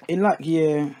think like in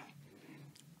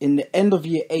the end of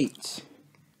year 8,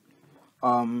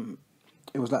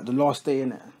 it was like the last day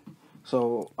in it.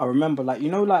 So I remember like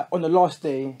like on the last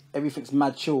day everything's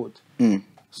mad chilled.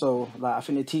 So like I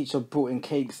think the teacher brought in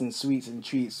cakes and sweets and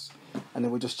treats, and they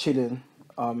were just chilling.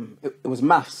 It was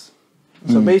maths.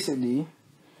 So basically,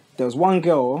 there was one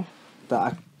girl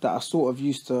that I sort of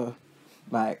used to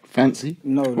like Fancy?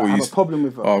 like, you have a used- problem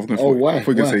with her. Oh, I was gonna Oh, why? I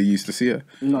thought you were Why? gonna say you used to see her.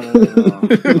 No,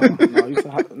 I used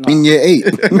to have, no. In year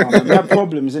 8. No, man, we had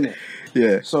problems, innit?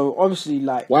 Yeah. So obviously,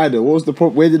 like, Why though? What was the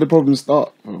Where did the problem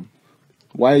start from?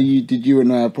 Why did you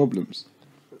and her have problems?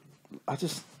 I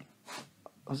just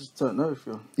don't know if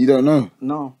you. You don't know.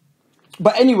 No,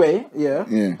 But anyway, yeah.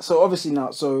 Yeah. So obviously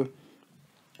now, so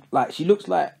like she looks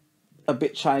like a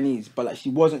bit Chinese, but like she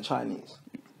wasn't Chinese.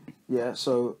 Yeah.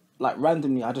 So like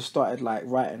randomly, I just started like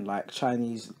writing like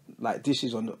Chinese like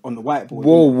dishes on the whiteboard.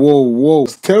 Whoa!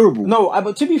 It's terrible. No,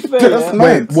 but to be fair, That's yeah,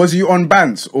 mad. Wait, was you on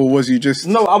Bants or was you just?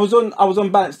 no, I was on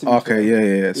Bants. To be fair.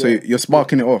 Okay, yeah. So Yeah. you're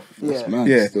sparking it off. Yeah. Man,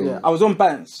 Yeah. still. Yeah, I was on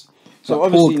Bants. So That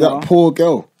obviously now, that poor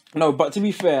girl. no, but to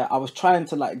be fair, I was trying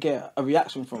to like get a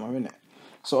reaction from her, innit?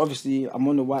 So obviously I'm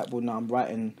on the whiteboard now. I'm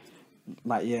writing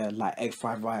like egg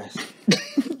fried rice.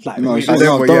 Like No, really- she-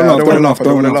 Don't don't laugh,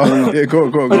 don't don't laugh. laugh. Yeah, go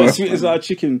on. sweet as our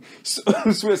chicken,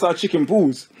 sweet as our chicken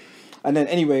balls. And then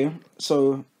anyway,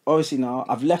 so obviously now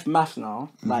I've left maths now.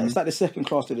 Like it's like the second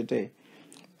class of the day.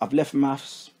 I've left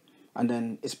maths, and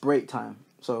then it's break time.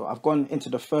 So I've gone into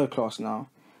the third class now,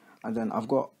 and then I've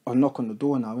got a knock on the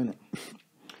door now, innit?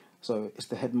 So it's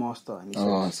the headmaster, and he says,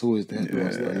 Oh, it's always the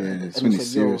headmaster. Yeah, it's and when he it's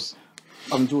said, "Yo, serious.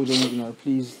 Jordan,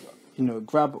 please,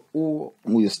 grab all."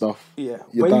 All your stuff. Yeah.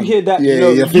 You're when done. you hear that, Yeah,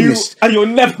 you're you're finished. and you're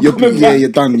never You're coming back. you're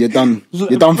done. You're done.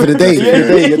 You're done for the day.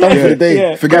 Yeah, You're done for the day.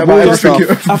 yeah. Forget Grab about all your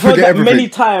everything. stuff. I've heard Forget that everything. many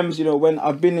times, when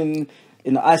I've been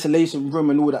in the isolation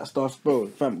room and all that stuff, bro.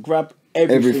 Fam, grab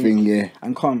everything, Yeah.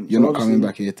 and come. You're So not coming obviously-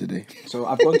 back here today. So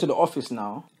I've gone to the office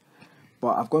now,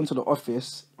 but I've gone to the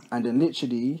office and then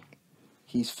literally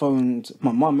he's phoned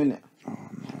my mum, innit?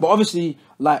 But obviously,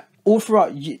 like all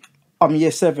throughout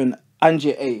year 7 and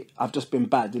year 8, I've just been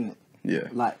bad, innit? Yeah.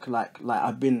 Like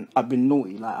I've been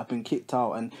naughty, like I've been kicked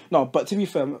out, and no. But to be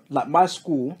fair, like my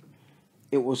school,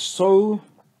 it was so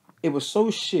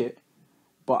shit,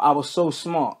 but I was so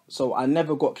smart, so I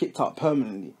never got kicked out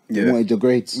permanently. You Yeah. wanted your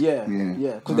grades. Yeah,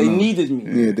 because they needed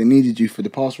me. Yeah, they needed you for the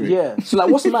pass rate. Yeah. So like,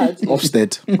 what's mad? is-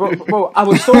 Ofsted. bro, I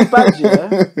was so bad,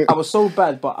 yeah. I was so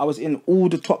bad, but I was in all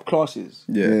the top classes.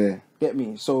 Yeah. Get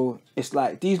me? So it's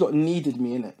like these lot needed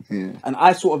me, innit? Yeah. And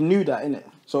I sort of knew that, innit?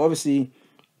 So obviously,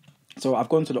 so I've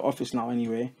gone to the office now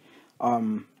anyway,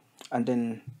 and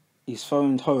then he's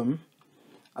phoned home,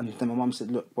 and then my mum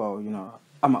said, "Look, well,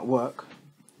 I'm at work,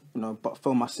 but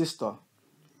phone my sister."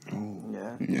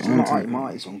 Yeah. So my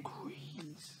aunt is on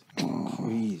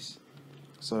grease.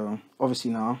 So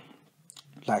obviously now,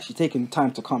 like she's taking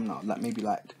time to come now, like maybe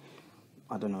like,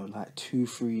 I don't know, like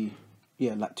 2-3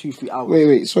 hours.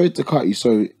 Wait. Sorry to cut you.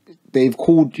 So they've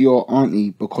called your auntie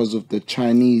because of the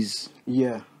Chinese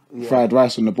Yeah. fried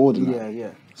rice on the board and that?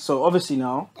 Yeah. So obviously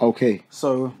now, Okay.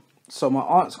 so my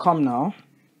aunt's come now,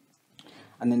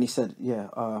 and then he said,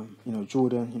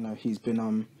 Jordan, he's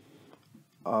been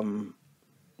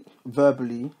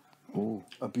verbally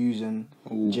abusing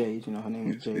Jade. Her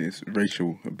name is Jade. It's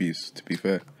racial abuse, to be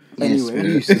fair.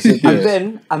 Anyway, Yes, it's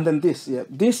abuse. and then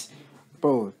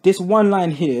this one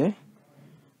line here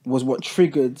was what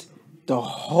triggered the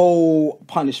whole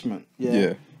punishment.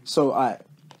 Yeah.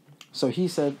 So he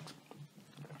said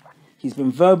he's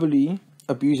been verbally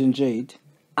abusing Jade,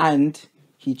 and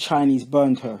he Chinese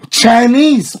burned her.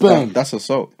 Chinese sperm. That's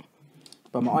assault.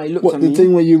 But my auntie looked What, at the me.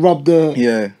 thing where you rub the...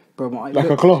 Yeah. Bro, my auntie Like a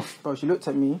looked, cloth? Bro, she looked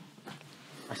at me,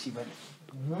 and she went,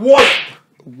 "What?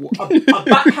 A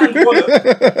backhand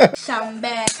wallop,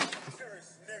 Somebody.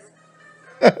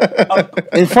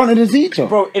 In front of the teacher?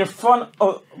 bro, in front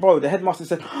of the headmaster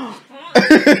said."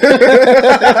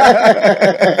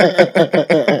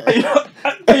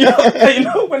 And you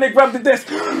know when they grabbed the desk,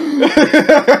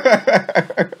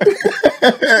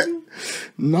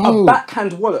 No. a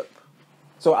backhand wallop.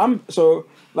 So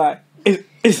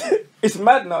it's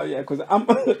mad now, yeah, because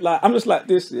I'm just like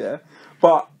this, yeah,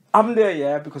 but I'm there,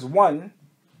 yeah, because one,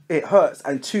 it hurts,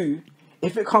 and two,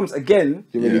 if it comes again,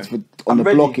 You're ready Yeah. for, on I'm the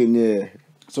ready. blocking, yeah.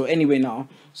 So anyway now,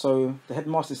 so the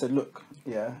headmaster said, "Look,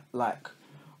 yeah,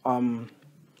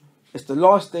 it's the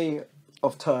last day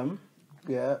of term,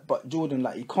 yeah, but Jordan,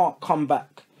 like, you can't come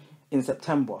back in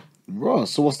September." Bro,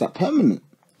 so what's that, permanent?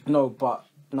 No, but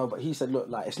he said, "Look,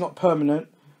 like, it's not permanent,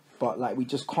 but like we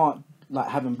just can't like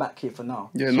have him back here for now.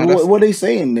 Yeah, So no, that's... what are they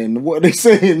saying then? What are they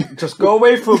saying? Just go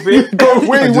away for a bit, Go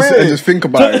away, and just think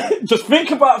about it. just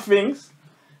think about things,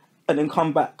 and then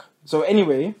come back." So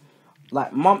anyway,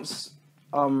 like months,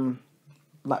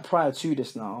 like prior to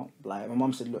this now, like my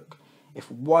mum said, "Look, if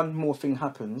one more thing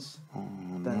happens,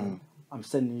 then I'm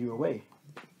sending you away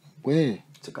Where?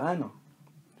 to Guyana."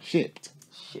 Shipped.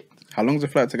 Shipped, How long's the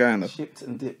flight to Guyana? shipped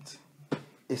and dipped.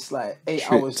 It's like 8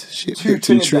 Tripped. hours Shipped, to dipped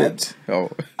and Trinidad, tripped. Oh,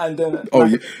 and then oh,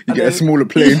 like, you and get a then- smaller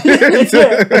plane. yeah, and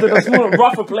then a smaller,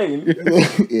 rougher plane.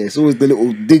 Yeah, it's always the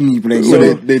little dinghy plane. So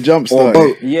isn't it? they jump Or start.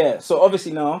 boat. Yeah, so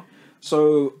obviously now,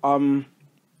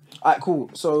 alright, cool.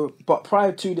 So, but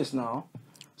prior to this now,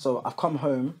 so I've come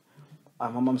home,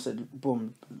 And my mum said,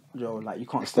 boom, yo, like, you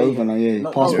can't It's stay over here. now, yeah.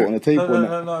 Passport on the table.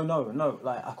 No.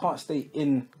 Like, I can't stay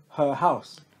in her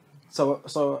house.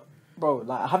 So, bro,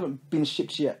 like, I haven't been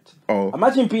shipped yet. Oh.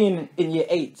 Imagine being in year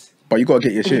 8. But you gotta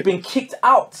get your And you've shit. been kicked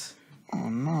out. Oh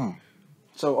no.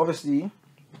 So, obviously,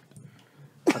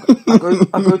 I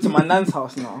go to my nan's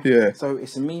house now. Yeah. So,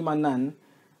 it's me, my nan,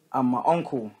 and my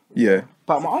uncle. Yeah.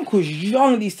 But my uncle's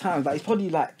young these times. Like, he's probably,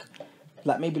 like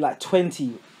maybe, like,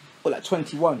 20 or, like,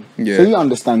 21. Yeah. So he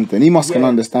understands then. He must can Yeah.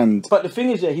 understand. But the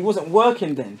thing is, yeah, he wasn't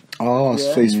working then. Oh, Yeah.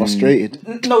 so he's frustrated.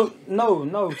 No.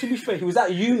 To be fair, he was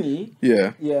at uni.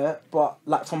 Yeah. Yeah, but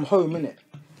like from home, innit?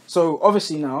 So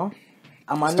obviously now,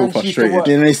 and my Still nan used to frustrated. work.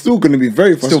 Yeah, and he's still going to be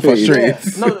very Still frustrated.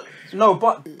 frustrated. Yeah. No,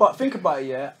 but think about it,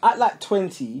 yeah. At like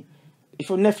 20, if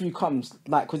your nephew comes,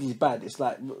 like, because he's bad, it's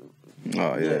like,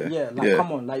 Oh yeah. yeah, like,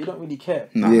 come on, like, you don't really care.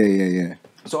 Nah. Yeah.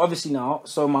 So obviously now,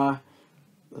 so my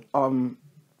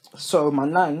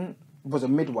nan was a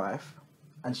midwife,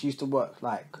 and she used to work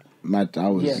like, Mad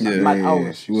hours. yeah, like Yeah, mad yeah,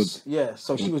 hours. she would. Yeah,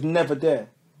 so she was never there.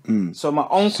 So my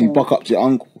uncle, So you buck up to your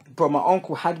uncle. bro, my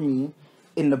uncle had me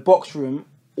in the box room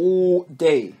all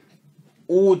day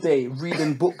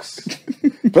reading books.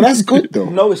 But that's good though.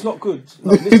 No, it's not good.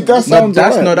 No, listen. That sounds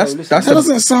That's alright. no. That's listen. that's That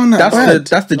doesn't sound that bad.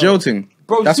 That's the jail thing.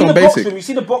 Bro, you That's see on the box basic. room. You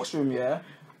see the box room, yeah.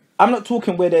 I'm not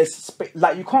talking where there's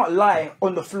like, you can't lie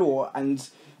on the floor and,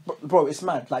 bro, it's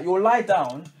mad. Like, you'll lie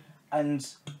down and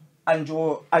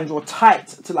you're tight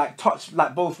to like touch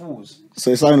like both walls.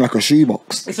 So it sounded like a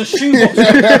shoebox. It's a shoebox,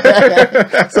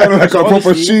 Sounded like a proper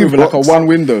obviously- With like a shoebox. one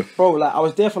window. bro. Like, I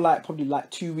was there for like probably like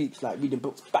 2 weeks, like reading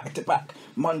books back to back,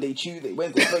 Monday, Tuesday,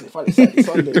 Wednesday, Thursday, Friday, Saturday,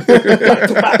 Sunday, back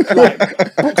to back, like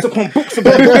books upon books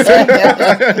upon books.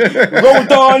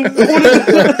 Rolled on,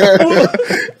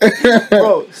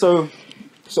 bro.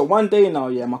 So one day now,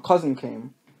 yeah, my cousin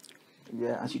came,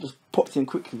 yeah, and she just popped in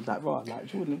quickly, like, bro, like,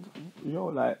 Jordan, yo,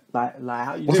 like,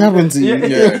 how you What's doing? happened to you?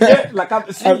 Yeah, like, I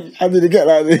haven't seen you. How did it get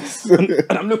like this? And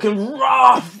I'm looking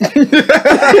rough.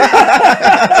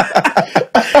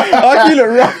 I feel it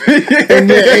rough.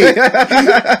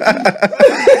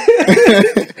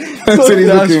 So he's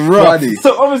That's looking rough. funny.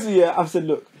 So obviously, yeah, I've said,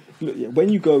 look, yeah, when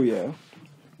you go,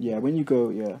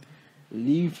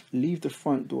 leave the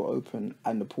front door open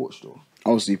and the porch door.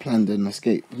 Obviously, planned an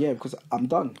escape. Yeah, because I'm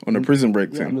done. On a prison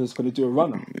break Yeah, I'm thing. just gonna do a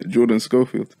runner. Jordan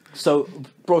Schofield. So,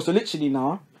 bro, so literally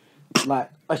now, like,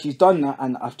 she's done that,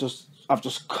 and I've just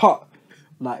cut,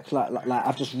 like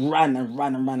I've just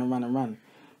ran.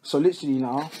 So literally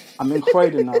now, I'm in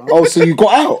Croydon now. Oh, so you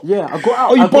got out? Yeah, I got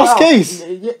out. Oh, you I got bust out. case?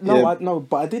 Yeah, no,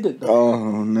 but I didn't. Though.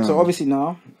 Oh no. So obviously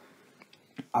now,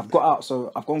 I've got out.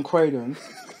 So I've gone Croydon.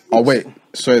 Oh wait,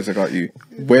 sorry to cut you.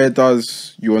 Where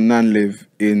does your nan live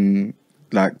in,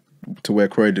 like, to where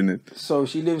Croydon is? So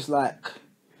she lives like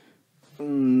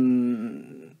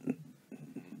London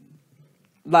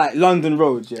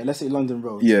Road. Yeah, let's say London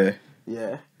Road. Yeah.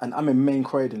 Yeah, and I'm in main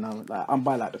Croydon now. Like, I'm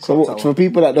by like the So clock what, tower. for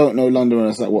people that don't know London,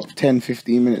 it's like what 10,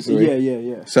 15 minutes away.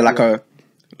 Yeah. So like a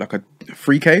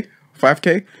 3K,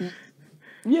 5K.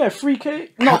 Yeah, 3K.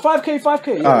 No,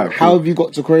 5K. Yeah. Alright. How have you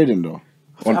got to Croydon though?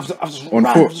 I've just on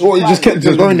ran, foot. just Or you just ran.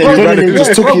 kept going there, Bro, going there, yeah,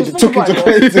 just took Bro, it, just took think it to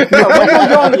about it, Croydon. yeah. When you're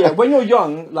young, yeah, when you're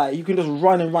young, like, you can just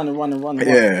run.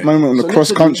 Yeah. Man went on the So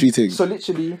cross country literally- thing. So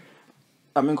literally,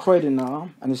 I'm in Croydon now,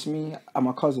 and it's me and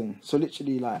my cousin. So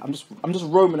literally, like, I'm just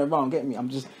roaming around. Get me? I'm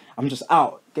just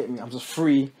out. Get me? I'm just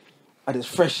free. And there's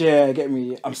fresh air. Get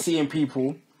me? I'm seeing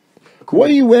people. What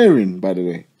are you wearing, by the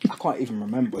way? I can't even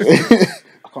remember. I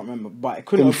can't remember, but it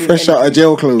couldn't Them have been fresh out of anything-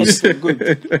 jail clothes. anything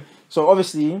good. So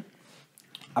obviously,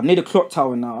 I'm near the clock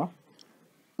tower now.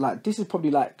 Like, this is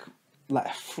probably like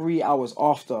 3 hours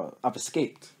after I've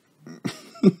escaped.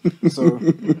 So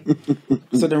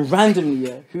then randomly,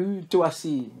 yeah, who do I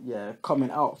see, yeah, coming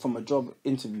out from a job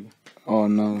interview? Oh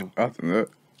no. I don't know.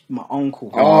 My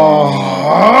uncle.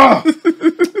 Oh.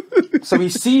 So he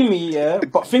see me, yeah,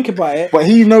 but think about it. But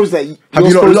he knows that you're you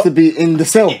not supposed lo- to be in the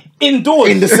cell. Indoors.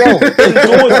 In the cell.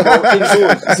 Indoors, bro.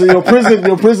 Indoors. So your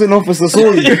prison officer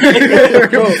saw you.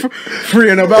 Free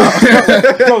and about.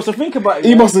 Bro, so think about it.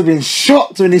 He yeah. must have been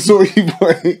shocked when he saw you,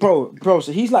 boy. Bro,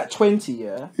 so he's like 20,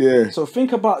 yeah? Yeah. So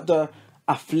think about the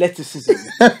athleticism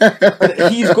that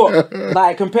he's got,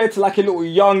 like, compared to like a little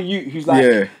young youth who's like,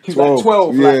 Yeah. who's like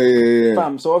 12. Yeah, like, yeah.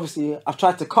 Fam, so obviously I've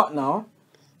tried to cut now.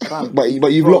 Fam. But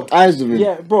you've Bro, locked eyes with him.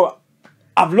 Yeah, bro.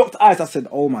 I've locked eyes. I said,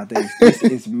 "Oh my days, this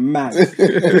is mad.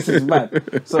 This is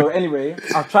mad." So anyway,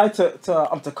 I've tried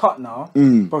to cut now,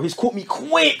 bro. He's caught me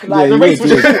quick. Like, Yeah, the he race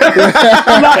went was short. Like,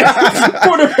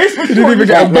 bro, the race was short. even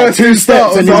get a About 2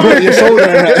 steps and you've got your shoulder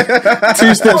in it.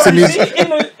 2 steps Bro, and you he's... see,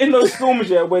 in those films,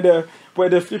 yeah, where where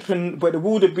the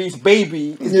wildebeest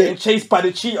baby is getting chased by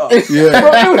the cheetah. Yeah.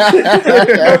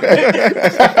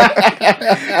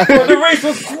 Bro, the race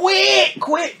was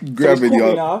quick. Grabbing so you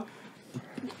up.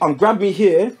 now. Grab me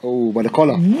here. Oh, by the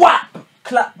collar. Whap!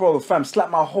 Clap, bro, fam. Slap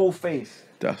my whole face.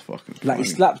 That's fucking Like, he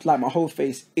funny. slapped, like, my whole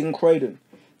face in Croydon.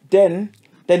 Then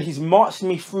he's marched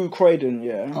me through Croydon,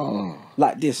 yeah? Oh.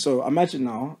 Like this. So, imagine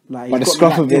now. Like, By he's the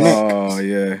got scruff me of like your this. neck. Oh,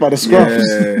 yeah. By the scruff.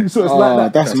 Yeah. So, it's Oh, like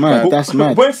that. that's mad. That's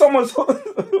mad. When someone's...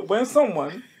 when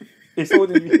someone is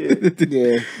holding you here,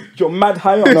 Yeah. you're mad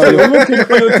high up. No, so you're- you're looking on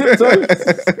your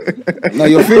tiptoes. No,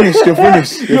 you're finished. You're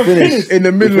finished. You're finished. In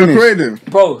the middle of finished. Croydon.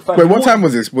 Bro, fam. Wait, what time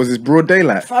was this? Was this broad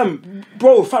daylight? Fam,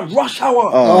 rush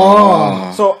hour.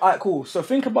 Oh. So, alright, cool. So,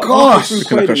 think about... Gosh. walking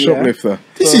through Looking like a Croydon, yeah? shoplifter.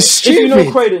 This So, is if you know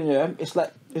stupid. Croydon, yeah,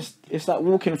 it's like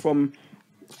walking from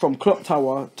Clock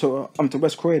Tower to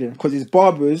West Croydon because it's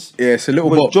Barbers. Yeah, it's a little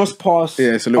was bop. just past.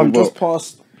 Yeah, it's a little just bop.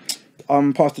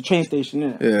 past the train station,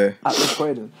 innit? Yeah. At West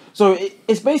Croydon. So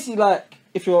it's basically like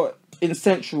if you're in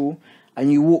Central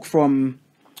and you walk from,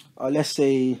 let's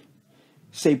say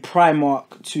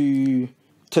Primark to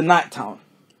Nighttown.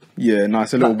 Yeah,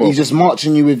 nice, a little He's bop. just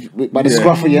marching you with by the Yeah.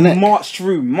 scruff of your neck. March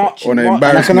through, march. On an And I can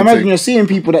embarrassment imagine thing. you're seeing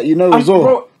people that you know as well.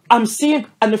 Bro, I'm seeing,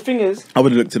 and the thing is, I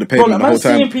would have looked to the bro, pavement like, the whole I'm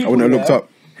seeing time. I people wouldn't have looked there up.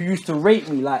 who used to rate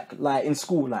me like in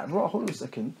school, like, bro, hold on a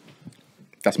second.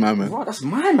 That's my man. Bro, that's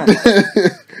my man.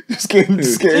 Just getting yeah.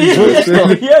 So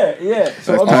That's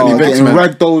obviously- tiny Oh, Vex, getting man.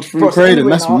 ragdolled through Bro, so Croydon.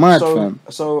 anyway That's now, mad, so, fam.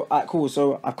 So, cool.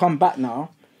 So I've come back now.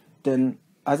 Then,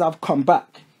 as I've come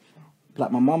back,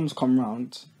 like my mum's come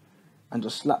round and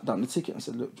just slapped down the ticket and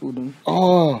said, "Look, Jordan,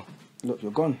 Oh, look,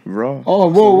 you're gone, Raw. oh,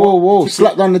 whoa!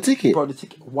 Slap down the ticket. bro. The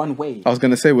ticket one way, I was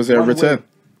going to say, was there a One return? way.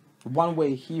 one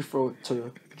way Heathrow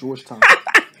to Georgetown."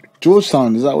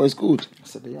 Georgetown, is that what it's called? I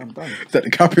said, "Yeah, I'm done. Is that the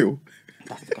capital?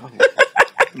 That's the government."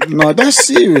 No, that's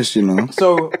serious, you know.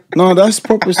 So, No, that's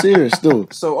proper serious, though.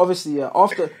 obviously,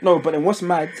 after but then what's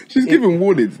mad? She's giving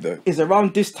warnings, though. Is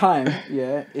around this time,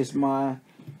 yeah, is my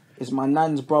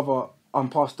nan's brother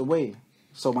passed away.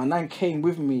 So my nan came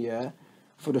with me, yeah,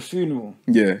 for the funeral.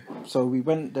 Yeah. So we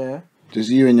went there Just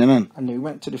you and your nan. and then we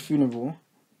went to the funeral.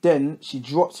 Then she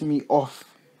dropped me off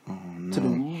to the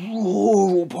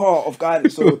rural part of Ghana.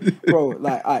 So bro,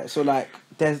 like alright, so like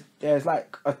there's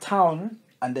like a town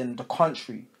and then the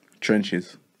country.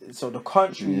 Trenches. So the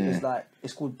country Yeah. is like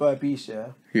it's called Berbice, yeah.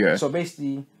 Yeah. So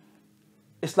basically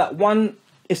it's like one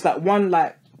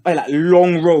like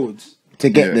long roads. To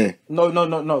get Yeah. there. No.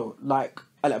 Like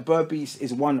Berbice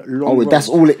is one long Oh, road. that's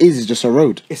all it is just a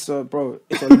road. It's a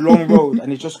long road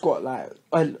and it's just got like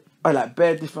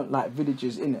bare different like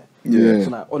villages in it. Yeah. So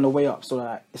like on the way up, so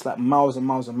like it's like miles and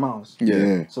miles and miles.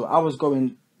 Yeah. So I was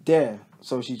going there.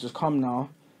 So she just come now,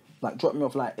 like dropped me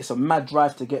off. Like it's a mad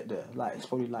drive to get there. Like it's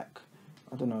probably like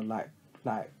I don't know, like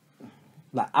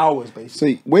hours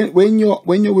basically. So when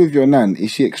you're with your nan,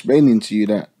 is she explaining to you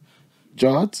that,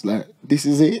 Jards, like, this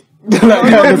is it? Like,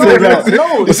 no, this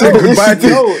no, is goodbye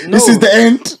the- to- this is the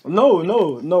end.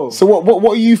 No. So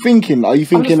what are you thinking? Are you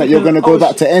thinking that you're gonna go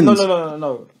back to ends?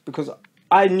 No. Because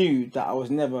I knew that I was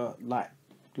never like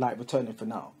returning for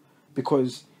now,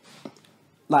 because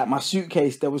like my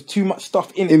suitcase there was too much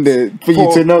stuff in it. In there for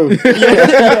you to know.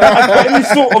 yeah, any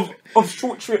sort of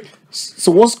short trip.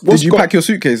 So what's Did you got- pack your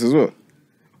suitcase as well?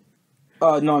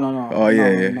 No. Oh,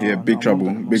 yeah. Big trouble.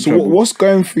 Big So trouble. what's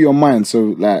going through your mind? So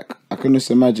like, I can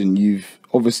just imagine you've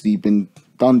obviously been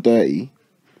done dirty,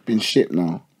 been shipped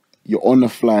now. You're on a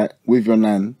flight with your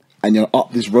nan, and you're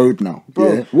up this road now.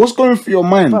 Bro. Yeah? What's going through your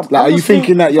mind? Fam, Like, I'm are you just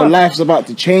thinking that your fam, life's about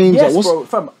to change? Yes, Like, bro.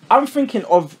 Fam, I'm thinking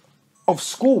of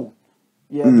school.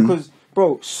 Yeah, because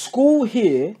bro, school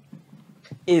here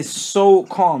is so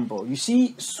calm, bro. You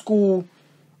see school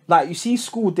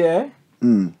there.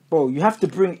 Bro, you have to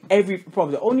bring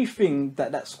probably the only thing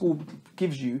that school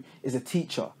gives you is a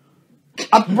teacher.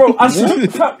 Bro, I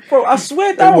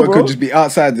swear down, Everyone bro. could just be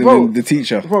outside and Bro. then the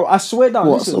teacher. Bro, I swear down.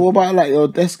 What? Listen. So what about like your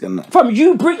desk and that? Fam,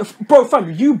 you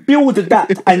build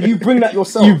that and you bring that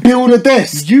yourself. You build a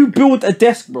desk. You build a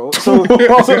desk, bro. So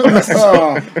bro, so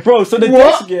the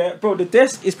What? desk, yeah, bro. The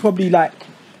desk is probably like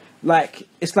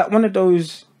it's like one of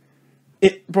those.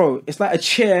 It's like a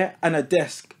chair and a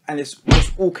desk, and it's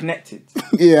all connected.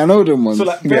 Yeah, I know them ones. So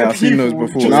like, Yeah, I've seen those people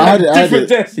before. just No, I have had it. different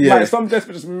desks. Yeah. Like some desks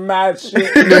were just mad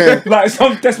shit. Like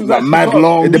some desks was Like actually mad hot.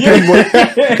 long. It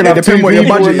depends what your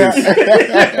budget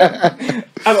is.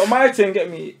 And my thing, get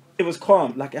me, it was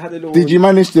calm. Like it had a little. Did you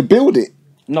manage to build it?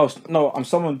 No.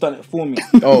 Someone done it for me.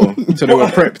 Oh, so they were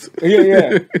prepped.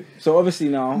 yeah. So obviously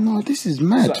now. No, this is So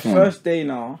mad, like fam. first day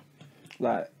now,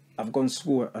 like I've gone to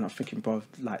school and I'm thinking, bro,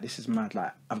 like this is mad.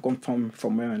 Like I've gone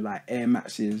from wearing like Air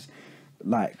Maxes,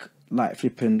 like like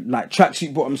flipping like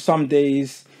tracksuit bottom some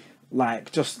days,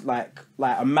 like just like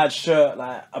a mad shirt,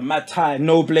 like a mad tie,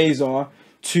 no blazer,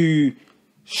 to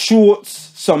shorts,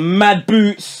 some mad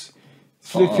boots,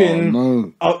 flipping.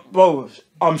 Oh, no. Bro,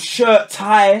 shirt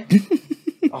tie.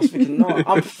 I was thinking, no,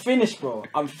 I'm finished, bro.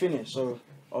 I'm finished. So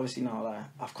obviously now, like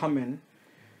I've come in.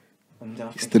 And then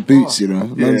It's the boots, you know.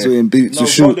 Man's wearing boots No,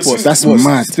 with bro, the shorts. boots- That's What,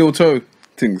 mad. steel toe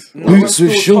things. No, Boots what's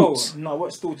with steel shorts. toe? No,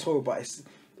 what's steel toe? But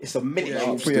it's a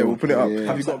military. Yeah, we'll put it up. Yeah.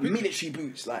 Have you got military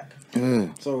boots? Like Yeah.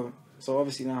 so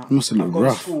obviously now Must have I've looked gone to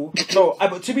rough. school. No,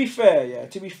 but to be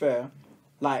fair,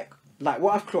 like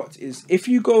what I've clocked is if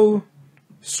you go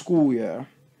school, yeah,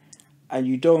 and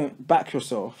you don't back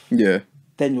yourself, Yeah.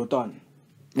 then you're done.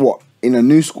 What, in a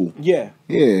new school? Yeah.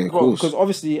 Yeah, of course. Because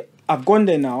obviously I've gone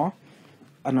there now,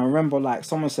 and I remember like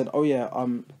someone said, "Oh yeah,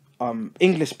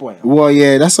 English boy," Well,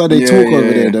 yeah, that's how they Yeah, talk yeah, over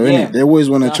there, yeah. though, Yeah. innit? They always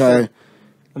want to That's try. it.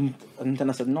 and then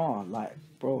I said, "No, like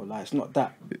bro, like it's not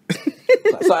that."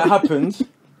 Like, something happened,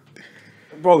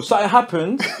 bro. Something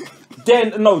happened.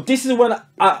 Then no, this is when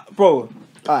bro.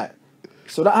 Alright,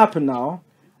 so that happened now,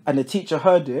 and the teacher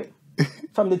heard it.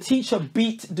 Fam, the teacher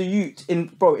beat the youth in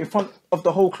front of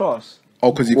the whole class.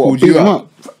 Oh, because he What, called beat you him out.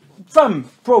 up? Fam,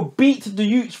 bro, beat the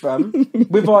youth, fam.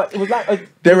 With it was like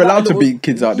They're it was like allowed a to little- beat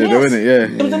kids out there, though, innit?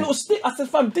 Yeah. It was a little stick. I said,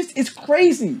 fam, this is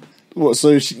crazy. What, so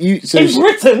In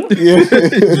Britain, yeah,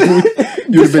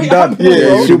 You'd have been done. Yeah,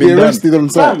 Yeah, she'll you'd be have been done. arrested on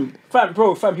site.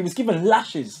 fam, he was given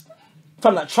lashes.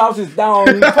 Fam, like trousers down.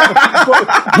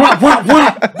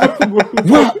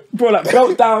 Bro, like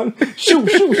belt down. Shoot.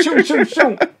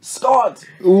 Scarred.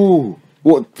 Ooh,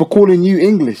 what, for calling you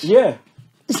English? Yeah.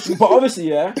 But obviously,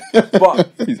 yeah.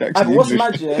 But He's actually what's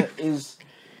English. mad, yeah,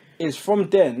 is from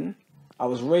then I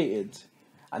was rated,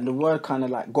 and the word kind of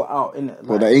like got out in it.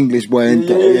 Well, the English boy in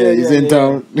town. Yeah, he's in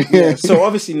town. Yeah. So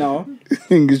obviously now.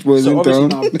 English boy's So in obviously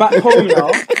town. now, back home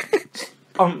now.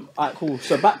 Alright, cool.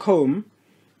 So back home,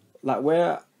 like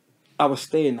where I was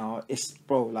staying now, it's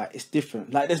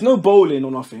different. Like there's no bowling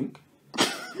or nothing.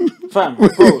 Fam, bro.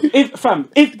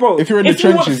 If you're in the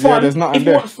trenches, yeah, there's nothing if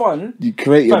there. you want fun, You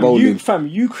create your bowling.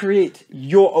 you create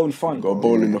your own fun. Got a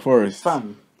bowl in the forest.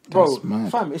 Fam, bro, That's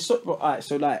mad. fam, it's so alright.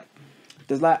 So like,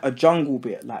 there's like a jungle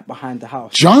bit like behind the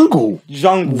house. Jungle?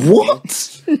 Jungle.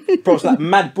 What? Bro, it's like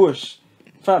mad bush.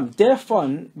 Fam, their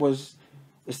fun was,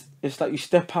 it's like you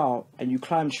step out and you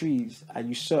climb trees and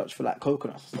you search for like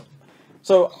coconuts.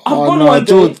 So I've Oh, gone no, one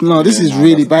day. George, no, this is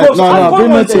really bad. Bro, so I've No, gone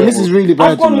bring one that to day. this is really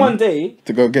bad. I've gone you know. one day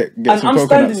To go get and some I'm coconuts.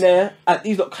 standing there at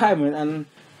these lot climbing and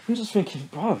I'm just thinking,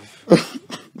 bruv,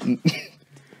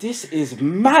 this is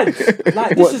mad. Like,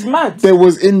 this What? is mad. There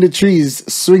was in the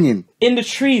trees swinging. In the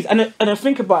trees, and I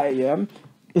think about it, yeah,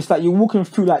 it's like you're walking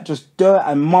through like just dirt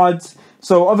and mud.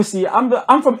 So obviously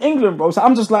I'm from England, bro. So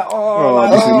I'm just like,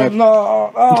 this is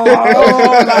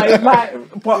mad.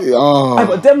 but Oh. I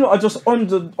got them lot are just on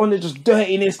the just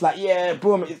dirtiness, like yeah,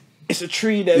 boom, it's a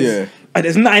tree. There's and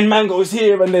there's 9 mangoes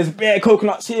here and there's bare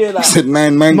coconuts here. Like, Said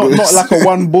 9 mangoes. Not like a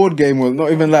one board game, or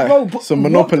not even like bro, but some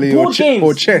Monopoly what, or, board games?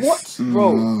 or chess. What,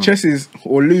 bro? Chess is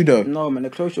or Ludo. No, man. The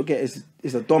closest you'll get is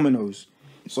the dominoes.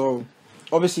 So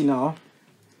obviously now,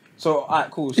 so alright,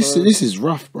 cool. So This is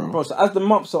rough, bro. bro, so as the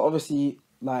months are obviously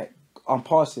like I'm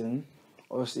passing,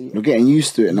 obviously. You're getting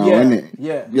used to it now, Yeah, innit?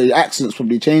 yeah. Your accent's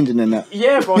probably changing and that.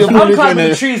 Yeah, bro. You're So I'm probably climbing gonna-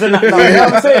 the trees and that now. You know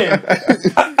what I'm saying?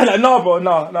 I'm like, no, bro,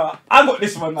 no. I got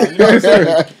this one now. You know what I'm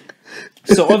saying?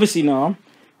 So obviously now,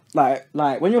 like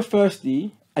when you're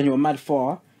thirsty and you're mad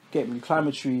far, get me, climb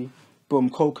a tree, boom,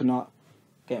 coconut,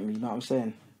 get me. You know what I'm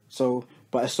saying? So,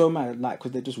 but it's so mad, like,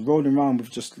 because they're just rolling around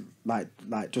with just like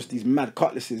just these mad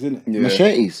cutlasses, innit? Yeah.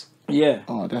 Machetes. Yeah.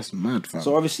 Oh, that's mad, fam.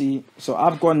 So obviously, so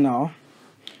I've gone now,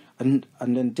 and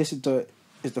then this is the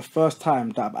first time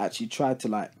that I've actually tried to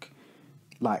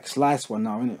like slice one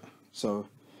now, innit? So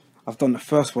I've done the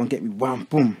first one, get me wham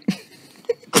boom,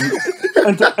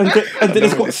 and then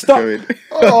it's got stuck.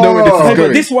 No, where this is But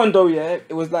going. this one though, yeah,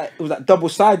 it was like double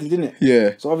sided, didn't it?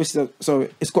 Yeah. So obviously, so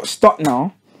it's got stuck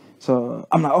now. So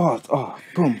I'm like, oh,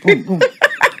 boom.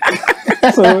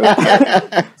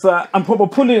 so I'm probably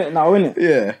pulling it now, innit?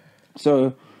 Yeah.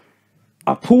 So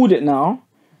I pulled it now,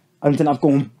 and then I've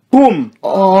gone boom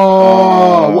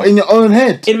Oh, what, in your own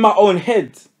head? in my own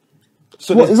head.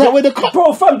 So What, there's is that where the cut?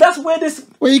 bro, fam? That's where this.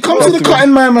 Where you come to the Bro, cut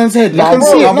in my man's head? I can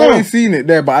Bro, see it I've now. always seen it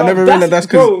there, but I never that's- realized that's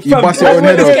bro, because you fam, bust your that's own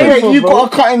where head this off. came Wait, from, you bro.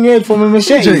 got a cut in your head from a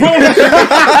machete?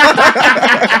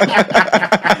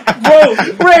 Bro,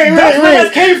 Wait, that's where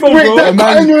that came from, bro. that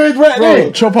cut in your head right Bro,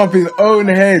 there. chop up his own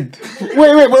head.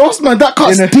 Wait, what's man? That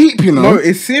cut's In a- deep, you know. No,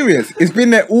 it's serious. It's been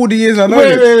there all the years I know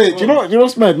wait, it. Do you know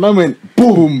what's mad? Man went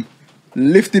boom.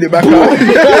 lifted it back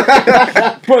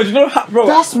up. Bro, do you know how, bro?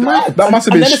 That's mad. That must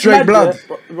have And been then it's straight mad, blood.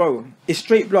 yeah, bro. It's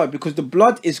straight blood because the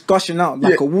blood is gushing out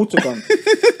like a water gun.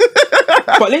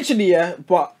 But literally, yeah.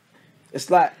 But it's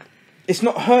like it's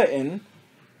not hurting.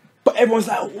 But everyone's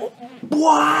like,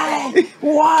 why?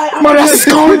 Why? Man, that's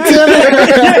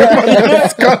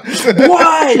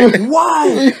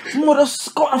Why? Mother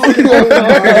Scott.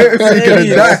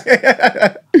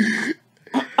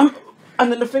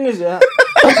 And then the thing is, yeah.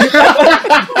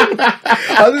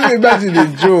 I just imagine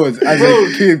his jaws as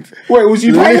a kid. Wait, was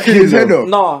you licking his head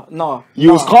off? No.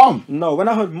 You was calm. No, when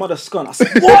I heard Mother Scott, I said,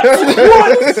 what?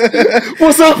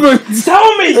 What's happened?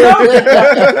 Tell me.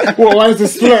 What? Why is it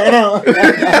splitting out?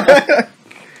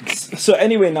 So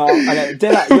anyway, now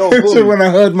they're like, yo, boom. So when I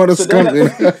heard Mother So Skunk, they're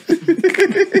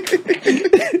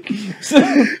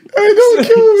don't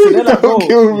kill me. So they're like, Don't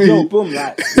kill me. yo, boom,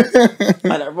 like,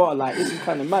 raw, like, this is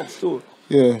kind of mad still.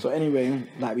 Yeah. So anyway,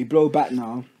 like, we blow back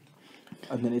now,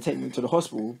 and then they take me to the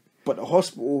hospital. But the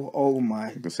hospital, oh my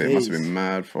I could say it must have days. been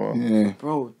mad for. Yeah.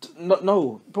 Bro,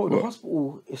 no, bro, the What?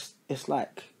 hospital, it's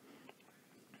like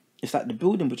the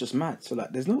building was just mad. So,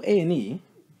 like, there's no A&E.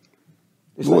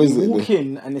 It's What like is you it walk then?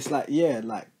 in, and it's like, yeah,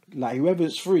 like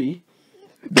whoever's free.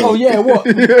 Oh yeah, what?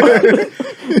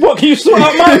 What can you sort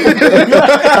out mine?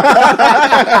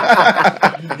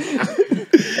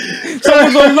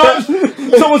 Someone's on lunch.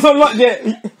 Someone's on lunch.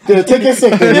 Yeah. Yeah, take a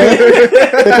second.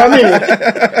 Take a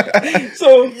minute.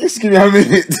 So Just give me a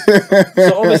minute.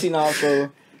 so obviously now,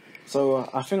 so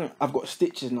I think I've got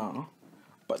stitches now.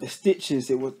 But the stitches,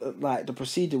 it was like the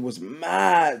procedure was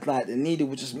mad. Like the needle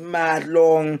was just mad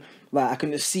long. Like I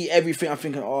can just see everything. I'm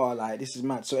thinking, oh, like this is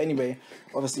mad. So anyway,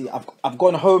 obviously I've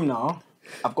gone home now.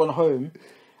 I've gone home,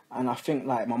 and I think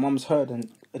like my mum's heard and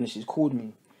she's called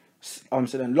me.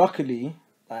 So then luckily,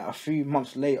 like a few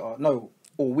months later, no,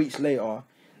 or weeks later,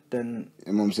 then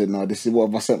And Mum said, "No, this is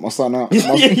what I sent my son out.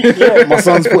 yeah. My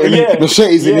son's putting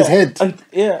machetes in his head."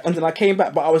 And then I came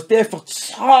back, but I was there for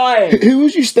time. Who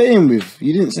was you staying with?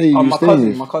 You didn't say you were My staying cousin,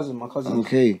 with. my cousin.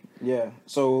 Okay. Yeah.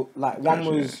 So like one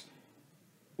was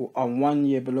 1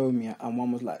 year below me, and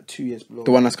one was like 2 years below.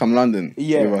 The one that's come London.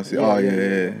 Yeah, With us. yeah, Oh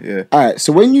yeah, yeah. All right.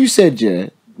 So when you said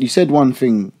you said one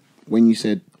thing when you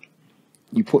said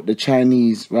you put the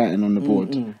Chinese writing on the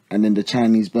board and then the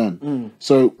Chinese burn.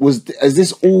 So is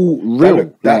this all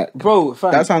real? That- Bro,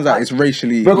 fam, That sounds like it's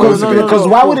racially. Because No, because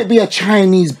why would it be a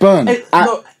Chinese burn?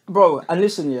 no, bro, and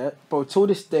listen, yeah, bro. Till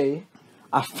this day,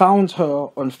 I found her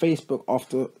on Facebook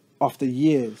after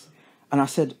years, and I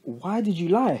said, "Why did you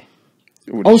lie?"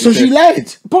 Oh, so she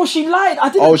lied. Bro, she lied. I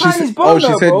didn't Oh, she Chinese said- burn oh, she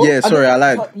her, said, bro. yeah, sorry, I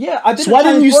lied. Yeah, I didn't. So why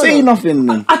didn't you Chinese burn say her. nothing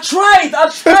then? I tried. Oh,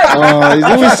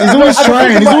 he's always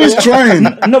trying. He's always trying.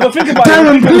 No, but think about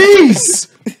Darren, it. please.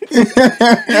 No,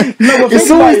 but It's think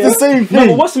about always it, the same No, thing.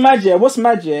 but what's mad, yeah? What's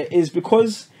mad, yeah, is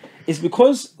because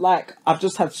like I've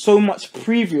just had so much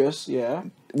previous, yeah.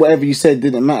 Whatever you said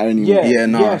didn't matter anymore. Yeah,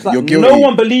 nah, it's like you're guilty. No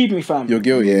one believed me, fam. You're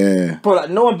guilty. Yeah. Bro, like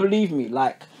no one believed me.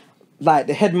 Like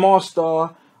the headmaster,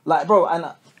 like bro, and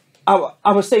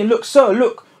I was saying, look, sir,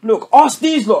 look, ask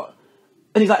these lot,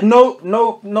 and he's like,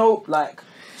 no, like.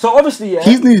 So obviously, yeah.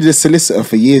 He's needed a solicitor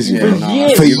for years, you know.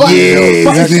 years. For But- years,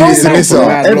 but he's it's needed a so mad, solicitor.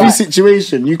 bro. Every Like,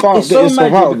 situation, you can't it's get so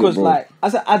yourself mad out of because it, bro. like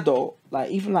as an adult,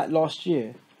 like even like last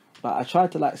year, like I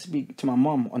tried to like speak to my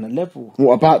mum on a level.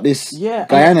 What about this Yeah,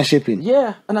 Guyana and shipping?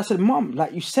 Yeah, and I said, Mum,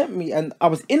 like you sent me, and I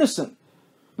was innocent.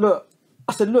 Look,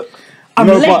 I said, look, I'm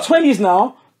No, late but- 20s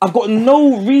now. I've got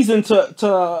no reason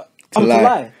to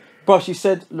lie. But she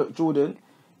said, look, Jordan,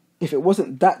 if it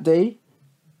wasn't that day,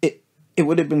 it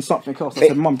would have been something else. I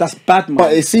said, Mum, that's bad, man.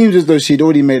 But it seems as though she'd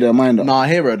already made her mind up. Nah, I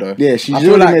hear her though. Yeah, she's I feel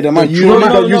already like made her mind. the You know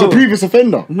trauma- that you was a previous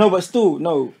offender. No, but still,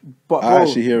 no. But I bro,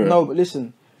 actually hear it. No, but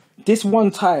listen, this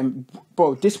one time,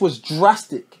 bro, this was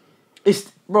drastic. It's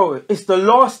the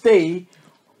last day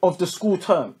of the school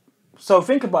term. So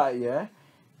think about it, yeah.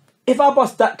 If I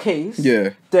bust that case, Yeah.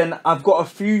 then I've got a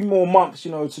few more months, to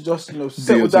just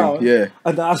settle your down, thing, yeah.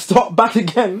 and then I start back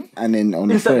again And then on in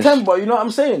the fresh. September. You know what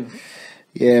I'm saying?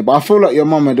 Yeah, but I feel like your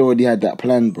mum had already had that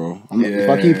planned, bro. If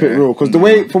I keep it Yeah. real, because the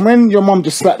way from when your mum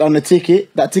just slapped down the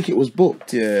ticket, that ticket was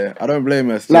booked. Yeah, I don't blame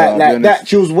her. Still, Like I'll be like honest. that,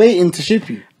 she was waiting to ship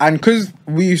you. And because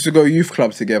we used to go youth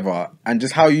club together, and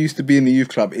just how you used to be in the youth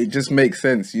club, it just makes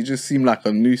sense. You just seem like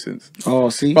a nuisance. Oh,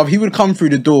 see. But he would come through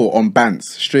the door on bants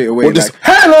straight away. Or just like,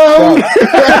 hello.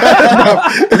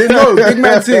 no, big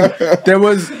man thing.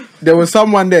 There was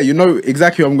someone there. You know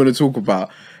exactly what I'm going to talk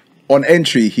about. On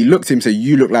entry, he looked at him and said,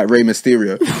 "You look like Rey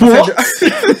Mysterio."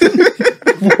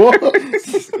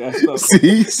 What?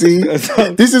 See.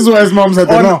 This is what his mum said.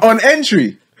 on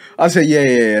entry, I said,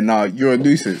 "Yeah, nah, you're a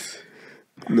nuisance."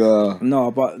 Nah.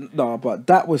 No, but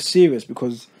that was serious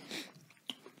because,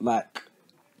 like,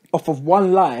 off of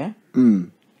one lie,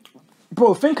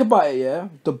 bro. Think about it, yeah.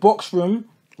 The box room,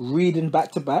 reading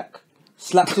back to back,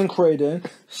 slapped in Croydon,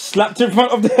 slapped in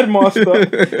front of the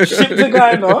headmaster, shipped the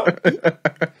guy up.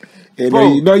 Yeah,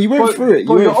 Bro, you went through it.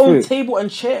 Bro, You your went through own it. table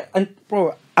and chair, and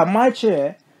bro, at my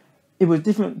chair, it was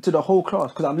different to the whole class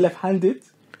because I'm left-handed.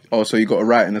 Oh, so you got to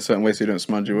write in a certain way so you don't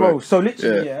smudge your Bro, work. so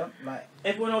literally, like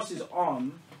everyone else's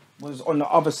arm was on the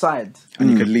other side.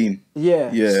 And you could lean. Yeah.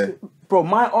 Yeah. Bro,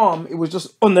 my arm, it was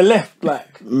just on the left,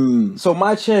 like. So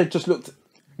my chair just looked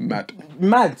Mad.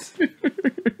 mad.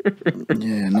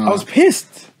 Yeah, no. I was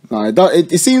pissed. No,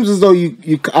 it seems as though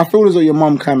I feel as though your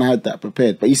mum kind of had that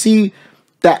prepared. But you see,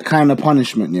 that kind of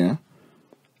punishment, yeah.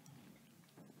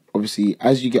 Obviously,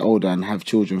 as you get older and have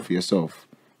children for yourself,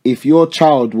 if your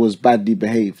child was badly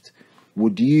behaved,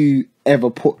 would you ever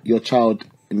put your child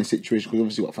in a situation? Because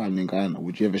obviously, you've got family in Guyana.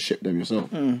 Would you ever ship them yourself?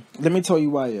 Let me tell you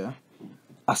why, yeah.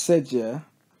 I said, yeah,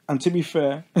 and to be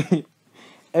fair,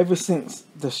 ever since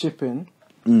the shipping,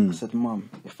 I said, Mum,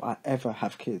 if I ever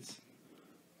have kids,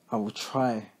 I will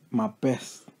try my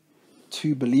best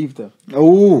to believe them.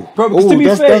 Oh, Bro, because to be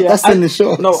fair, that's in the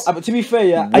shots. No, but to be fair,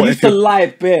 yeah, I What used if to you- lie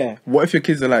bare. What if your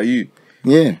kids are like you?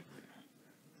 Yeah.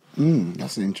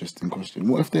 That's an interesting question.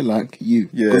 What if they're like you?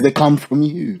 Yeah. Because they come from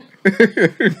you.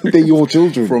 They're your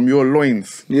children. From your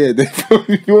loins. Yeah, they're from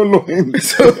your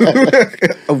loins.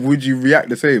 Would you react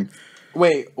the same?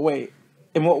 Wait.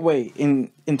 In what way?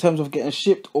 In terms of getting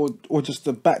shipped or just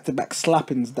the back-to-back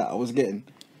slappings that I was getting?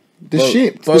 The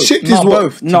shipped. The Both. shipped No, is what.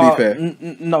 both, to No, be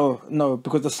fair. no,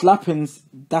 because the slappings,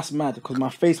 that's mad. Because my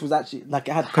face was actually like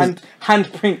it had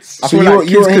handprints. I So feel like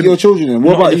you kids don't hit could- your children then?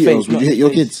 What Not about in you, the Els? face, Would you not hit in your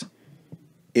the kids?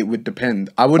 It would depend.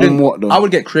 I wouldn't. On what, though? I would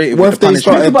get creative What with if the they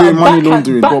punishment. started Think doing about money backhand-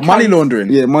 laundering? backhand- Bro, money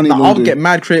laundering. Yeah, money Nah, I'll laundering. get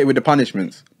mad creative with the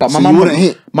punishments. But So my you mum wouldn't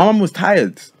hit? My mum was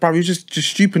tired. Bro, he was just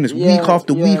stupidness week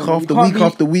after week you after can't week be-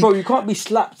 after week. Bro, you can't be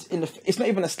slapped in the. It's not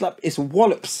even a slap. It's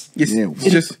wallops. It's, Yeah, it's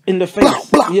just in the face.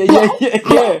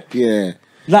 Yeah. Yeah.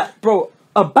 Like, bro,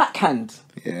 a backhand.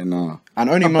 Yeah, nah. and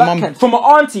only A my mum. backhand from an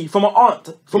auntie, from an aunt,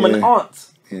 from an Yeah. aunt.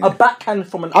 Yeah. A backhand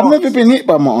from an I've aunt. never been hit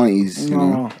by my aunties, you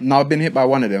know. No, I've been hit by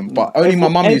one of them, but only my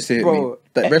mum used to hit me.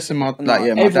 The rest of my my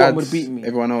everyone dad would beat me.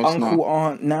 Everyone else, Uncle, no.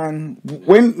 aunt, nan.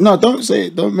 Don't say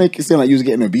it. Don't make it sound like you was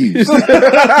getting abused. You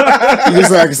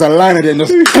just like it's a line of them.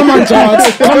 Just come on,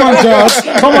 Charles. Come on, Charles.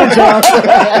 Come on, Charles.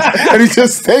 And he's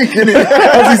just taking it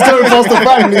as he's going past the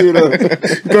family, you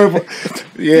know.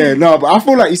 Yeah, no, but I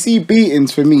feel like you see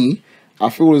beatings for me. I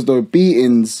feel as though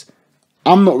beatings,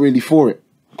 I'm not really for it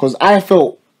because I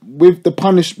felt with the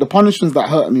punishments that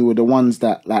hurt me were the ones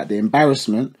that like the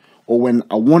embarrassment or when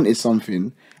I wanted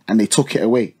something and they took it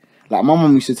away. Like my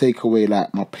mum used to take away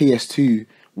like my PS2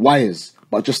 wires,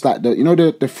 but just like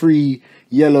the free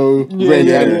yellow, red.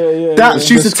 yeah.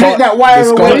 She used to take that wire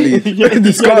the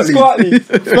away. Scarlet. Scarlet.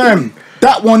 Fam,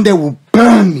 that one there will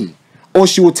burn me. Or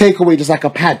she will take away just like a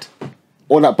pad.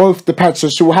 Or like both the pads, so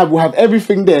she will have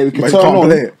everything there. We can But you turn can't on,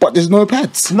 play it. but there's no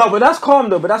pads. No, but that's calm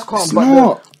though. But that's calm. It's but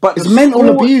not. But It's the mental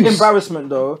school abuse. embarrassment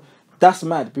though, that's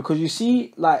mad because you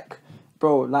see, like,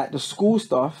 bro, like the school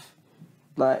stuff.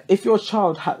 Like, if your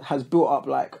child has built up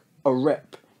like a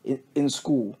rep in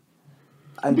school,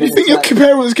 and You then think it's your like,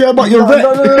 parents care about your no,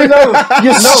 rep? no.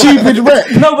 Your stupid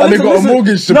rep. No, but And they listen, got a listen.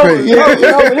 mortgage to no, pay. No,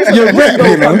 listen, You're listen, repping,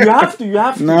 though, man. You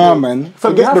have to. Nah, bro. man.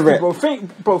 Fam, you Forget have the to, rep.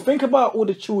 bro. Think about all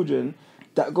the children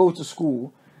that go to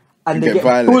school and they Get get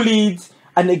violent. bullied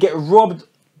and they get robbed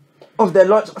of their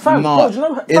lunch. Fam, Nah, bro, do you know,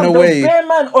 in fam, a there was way- bare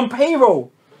man on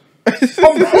payroll. On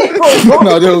payroll, bro.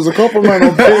 No, there was a couple man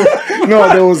on payroll. No,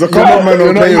 there was a couple man You're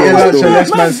on not eating payroll. lunch still.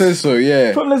 unless man says so.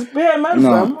 Yeah. From this bare man, No,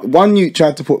 fam. one you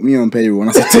tried to put me on payroll,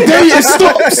 and I said, "Today it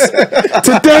stops.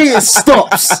 Today it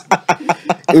stops."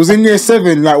 It was in year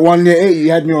 7, like 1 year 8.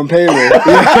 You had me on payroll.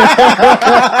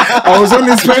 I was on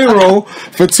his payroll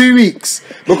for 2 weeks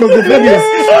because the thing is,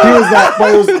 he was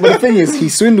like, but the thing is, he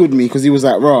swindled me because he was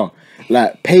like, "Raw,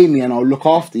 like pay me and I'll look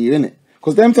after you, innit?"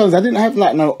 Because them times I didn't have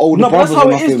like no older No, but brothers that's how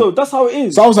or it is, nothing. though. That's how it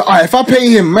is. So I was like, alright, if I pay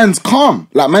him, man's calm.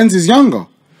 Like, man's is younger.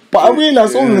 But I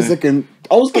realised all in a second,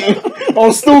 I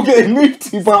was still getting moved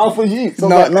to by Alpha Youth. So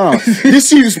I was like, nah,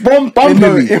 this youth's bumping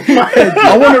me.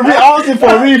 I want to I asked him for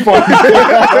a refund.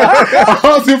 I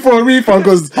asked him for a refund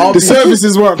because the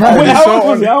services weren't Wait, paying. how much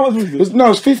was it? How much was it?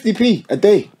 No, it's 50p a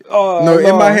day. No,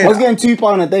 in my I head, was getting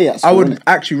 £2 a day at school. I would innit?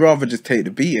 actually rather just take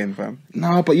the beating, fam.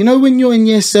 Nah, but you know when you're in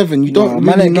year 7, you don't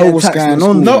man really ain't know getting what's taxed going in on.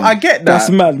 school. No, man. I get that. That's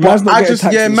mad. But Man's not I getting just,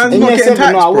 taxed yeah, in man's school. not In year getting 7,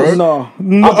 taxed, no, I bro. wasn't.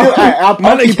 No. I'll keep it real.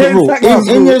 Man ain't getting taxed in In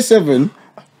school. year 7,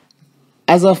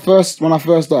 when I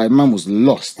first started, man was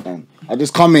lost, man. I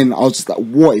just come in, I was just like,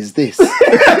 what is this?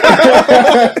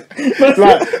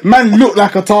 Like, man looked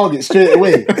like a target straight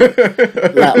away.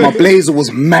 Like, my blazer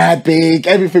was mad big,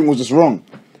 everything was just wrong.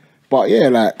 But yeah,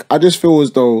 like, I just feel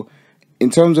as though, in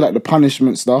terms of like the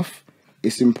punishment stuff,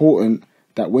 it's important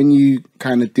that when you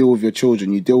kind of deal with your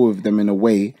children, you deal with them in a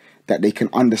way that they can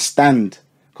understand.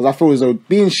 Because I feel as though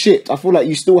being shipped, I feel like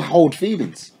you still hold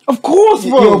feelings. Of course,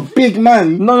 bro. You're a big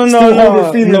man. No, still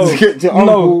holding feelings to get to your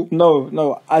uncle.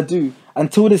 No, I do.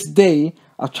 Until this day,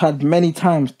 I've tried many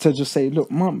times to just say, look,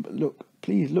 mum, look,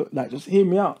 please, look, like, just hear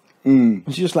me out. And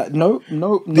she's just like, no.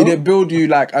 Did it build you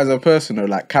like as a person or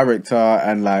like character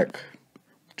and like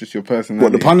just your personality?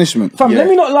 What, the punishment? Fam, Yeah. let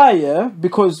me not lie, yeah,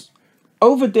 because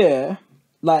over there,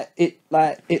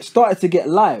 it started to get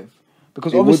live.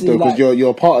 Because It would obviously, though, because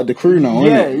you're part of the crew now,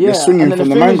 yeah, innit? You're swinging and then from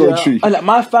the thing is, mango tree. And like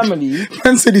my family,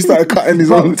 Man said he started cutting his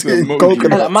own thing, Emoji. and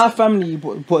coconut. like my family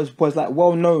was like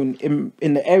well known in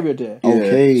the area there.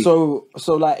 Okay. So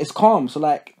like it's calm. So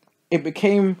like it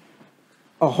became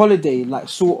a holiday, like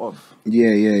sort of.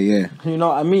 Yeah. You know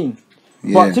what I mean?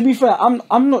 Yeah. But to be fair,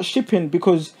 I'm not shipping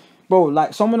because, bro,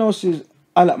 like someone else's,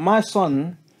 like my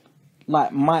son,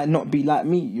 like might not be like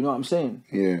me. You know what I'm saying?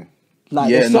 Yeah. Like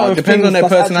Yeah, there's no, certain it depends on things their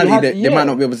that's actually personality. They might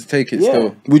not be able to take it Yeah.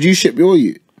 still. Would you ship your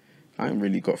youth? I ain't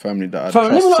really got family that I Fam, let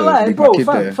trust me not to lie, leave bro, my kid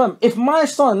there. fam. If my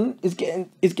son is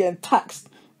getting taxed,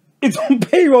 it's on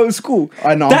payroll in school.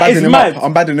 I know, I'm That badding is him mad. up.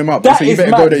 I'm badding him up. That So you is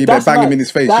better mad. go there, you better That's bang him mad. in his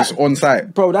face, That- just on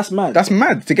site. Bro, that's mad. That's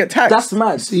mad to get taxed. That's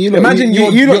mad. See, you lot, Imagine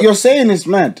you're saying it's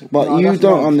mad, but No, you that's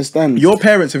don't mad. understand. Your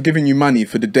parents have given you money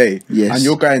for the day, Yes. and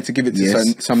you're going to give it to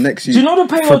Yes. some next Do year. you know the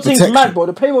payroll For thing's protection. mad, bro?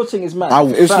 The payroll thing is mad. I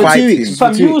will It was for fight 2 him. weeks. It's for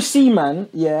Fam, 2 you will weeks. see, man,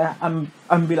 yeah,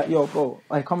 and be like, yo, bro,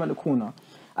 I come at the corner,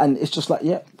 and it's just like,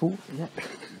 yeah, bro, yeah,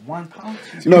 £1.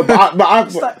 No, but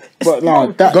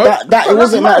no, that it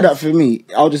wasn't like that for me.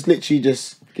 I'll just literally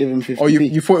just give him 50p. Oh,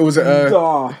 you thought it was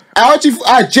a...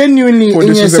 I genuinely Thought in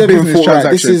this year was a 7 business thought,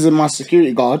 right, this transaction. is my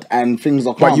security guard and things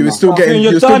are calm But you were now. still getting...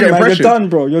 You're You're still done, getting man. pressured. You're done,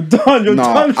 bro. You're done. You're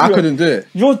Nah, done. I bro. couldn't do it.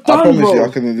 You're I done, promise bro. you, I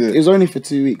couldn't do It it. was only for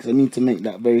 2 weeks. I need to make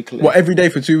that very clear. What, every day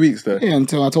for 2 weeks, though? Yeah,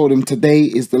 until I told him today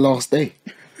is the last day.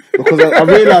 Because I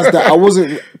realised that I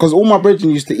wasn't... Because all my brethren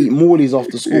used to eat Morley's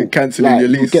after school. Cancelling your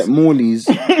we'd lease. get Morley's.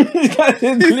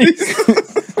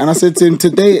 And I said to him,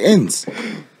 today it ends.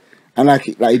 And like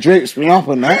he drapes me up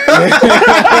and that.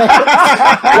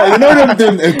 Like, you know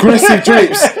them aggressive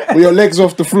drapes with your legs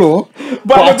off the floor.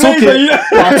 But I took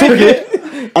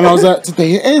it. And I was like,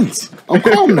 today it ends. I'm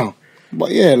calm now.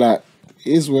 But yeah, like,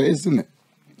 it is what it is, isn't it?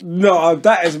 No,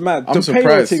 that is mad. I'm The payroll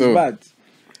surprised, thing's so- mad.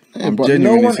 Yeah, but No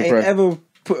Genuinely one surprised. ain't ever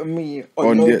put me on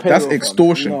On no the- that's payroll, fam.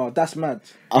 extortion. No, that's mad.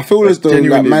 I feel as though that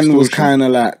genuinely man was extortion. kind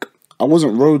of like, I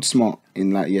wasn't road smart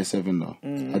in like year 7 though.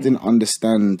 I didn't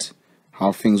understand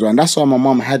how things were, and that's why my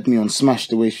mum had me on Smash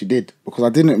the way she did, because I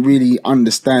didn't really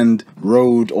understand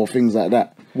road or things like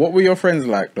that. What were your friends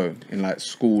like, though, in, like,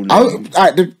 school?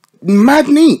 Like the mad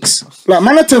neeks, like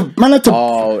man had to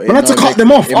cut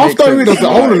them off. After I realised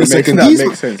that, hold on a second,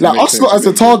 these like us lot as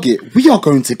a target, we are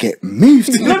going to get moved.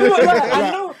 Let me not lie,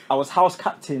 I know. I was house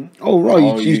captain. Oh right,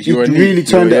 Oh, you you're a really neat.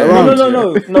 turned it Yeah. around.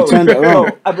 No. You turned it around.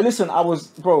 No, but listen, I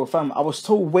was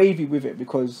so wavy with it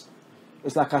because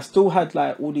it's like I still had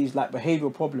like all these like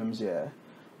behavioural problems, yeah.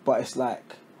 But it's like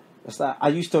I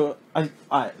used to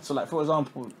alright, so like for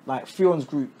example, like Fion's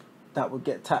group that would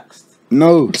get taxed.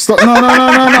 No, stop! No!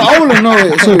 Hold on,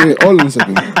 wait, hold on a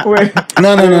second. Wait.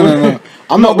 No.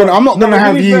 I'm not gonna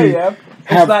have really you. fair, yeah?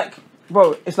 have- It's like,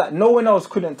 bro, it's like no one else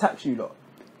couldn't tax you lot.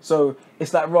 So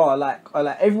it's like raw, like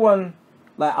everyone,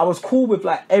 like I was cool with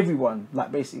like everyone,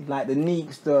 like basically like the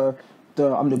Neeks, I'm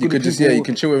the You good could just, people. you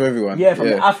can chill with everyone. Yeah, from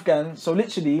the Afghan. So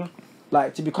literally,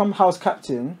 like to become house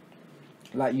captain,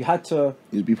 like you had to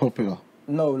You'd be popular.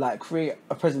 create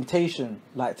a presentation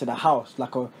like to the house,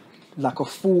 like a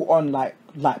full on like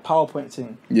PowerPoint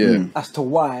thing. Yeah. As to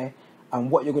why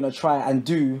and what you're gonna try and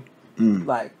do,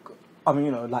 like I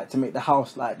mean like to make the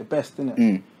house like the best,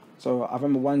 innit? So I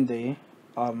remember one day,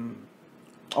 on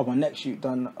my next shoot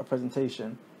done a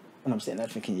presentation, and I'm sitting there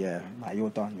thinking, yeah, like you're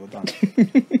done,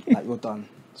 like you're done.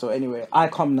 So anyway, I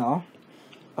come now.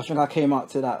 I think I came out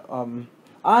to that.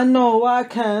 I know I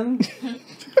can be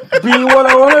what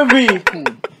I wanna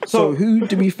be. So who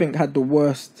do we think had the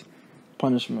worst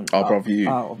punishment? Oh,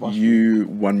 bro, you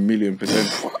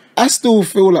 1,000,000%. I still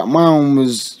feel like mine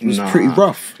was Nah. pretty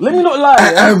rough. Let me not lie.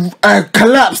 Yeah? A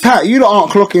collapsed hat. You don't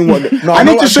aren't clocking what. No, I I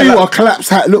know need to what show you what a collapsed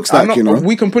hat looks like. You know.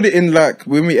 We can put it in, like,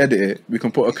 when we edit it, we can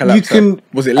put a collapse. You can.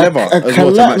 Was it leather? A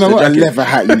leather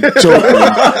hat. You joking?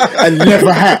 A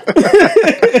leather hat.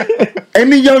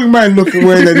 any young man looking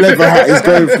wearing a leather hat is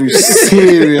going through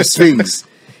serious things.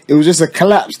 It was just a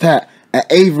collapsed hat, an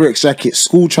Avirex jacket,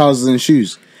 school trousers and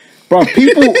shoes. Bro,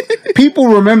 people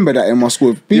remember that in my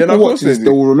school. If people watch this, they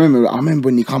will remember. I remember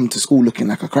when you come to school looking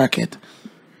like a crackhead.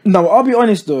 No, I'll be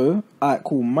honest though. Alright,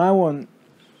 cool. My one,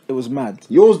 it was mad.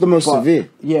 Yours the most severe.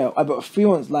 Yeah, but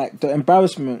feelings like the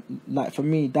embarrassment, like for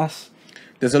me,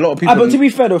 There's a lot of people. But to be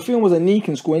fair, the film was a neek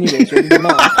in school anyway, so it didn't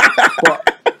matter.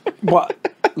 But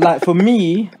like for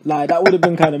me, like that would have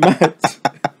been kind of mad.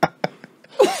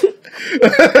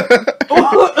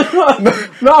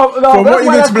 no. From what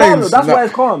you explained, that's why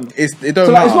it's calm. It don't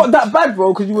So like, matter. it's not that bad,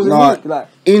 bro, because you was a neek. Like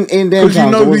in them because you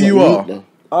times, know it who wasn't you neat, are. though.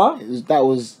 huh? That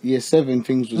was year 7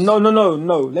 things was No.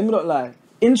 Let me not lie.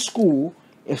 In school,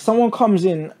 if someone comes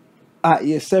in at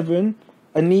year 7,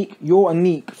 a neek, you're a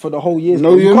neek for the whole year.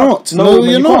 No, you're not. No, man,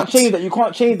 you're you not. Can't change that. You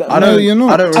can't change that. I No, don't. you're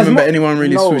not. I don't As remember mu- anyone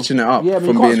really no. switching it up Yeah, but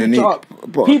from you can't being a switch it neek. up.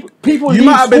 But- People You leave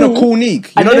might have been a school cool neek.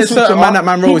 You and know, then there's switch certain it man up. that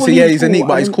man roll. People So yeah, leave he's a school neek,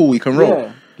 but he's and cool. He can roll.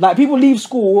 Yeah. Like people leave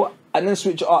school and then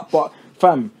switch it up, but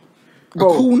fam. Bro,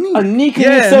 cool neek. a neek in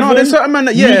Yeah, year 7, no, there's certain man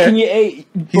that- neek yeah. in year 8,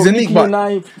 He's a neek, in but year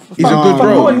 9. he's a Fam, good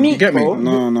bro. You're a You neek, get me? bro.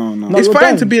 No. It's you're fine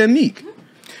done. to be a neek.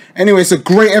 Anyway, it's a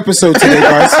great episode today,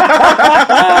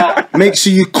 guys. Make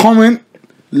sure you comment,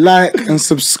 like, and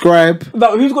subscribe.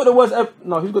 No, who's got the worst?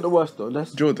 Who's got the worst though?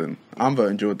 Let's. Jordan. I'm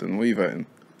voting Jordan. What are you voting?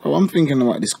 Oh, I'm thinking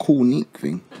about this cool neek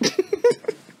thing.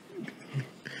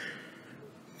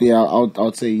 Yeah,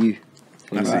 I'll say you.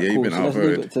 That's Alright, it. Yeah, cool. you've been So let's leave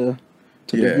outvoted. it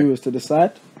to Yeah. the viewers to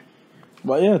decide.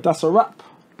 But yeah, that's a wrap.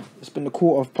 It's been the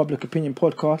Court of Public Opinion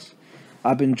podcast.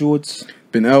 I've been George.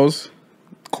 Been Els.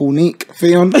 Cool neek,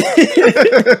 Theon. Until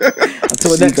See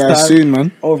you next guys time. soon,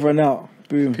 man. Over and out.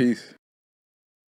 Boom. Peace.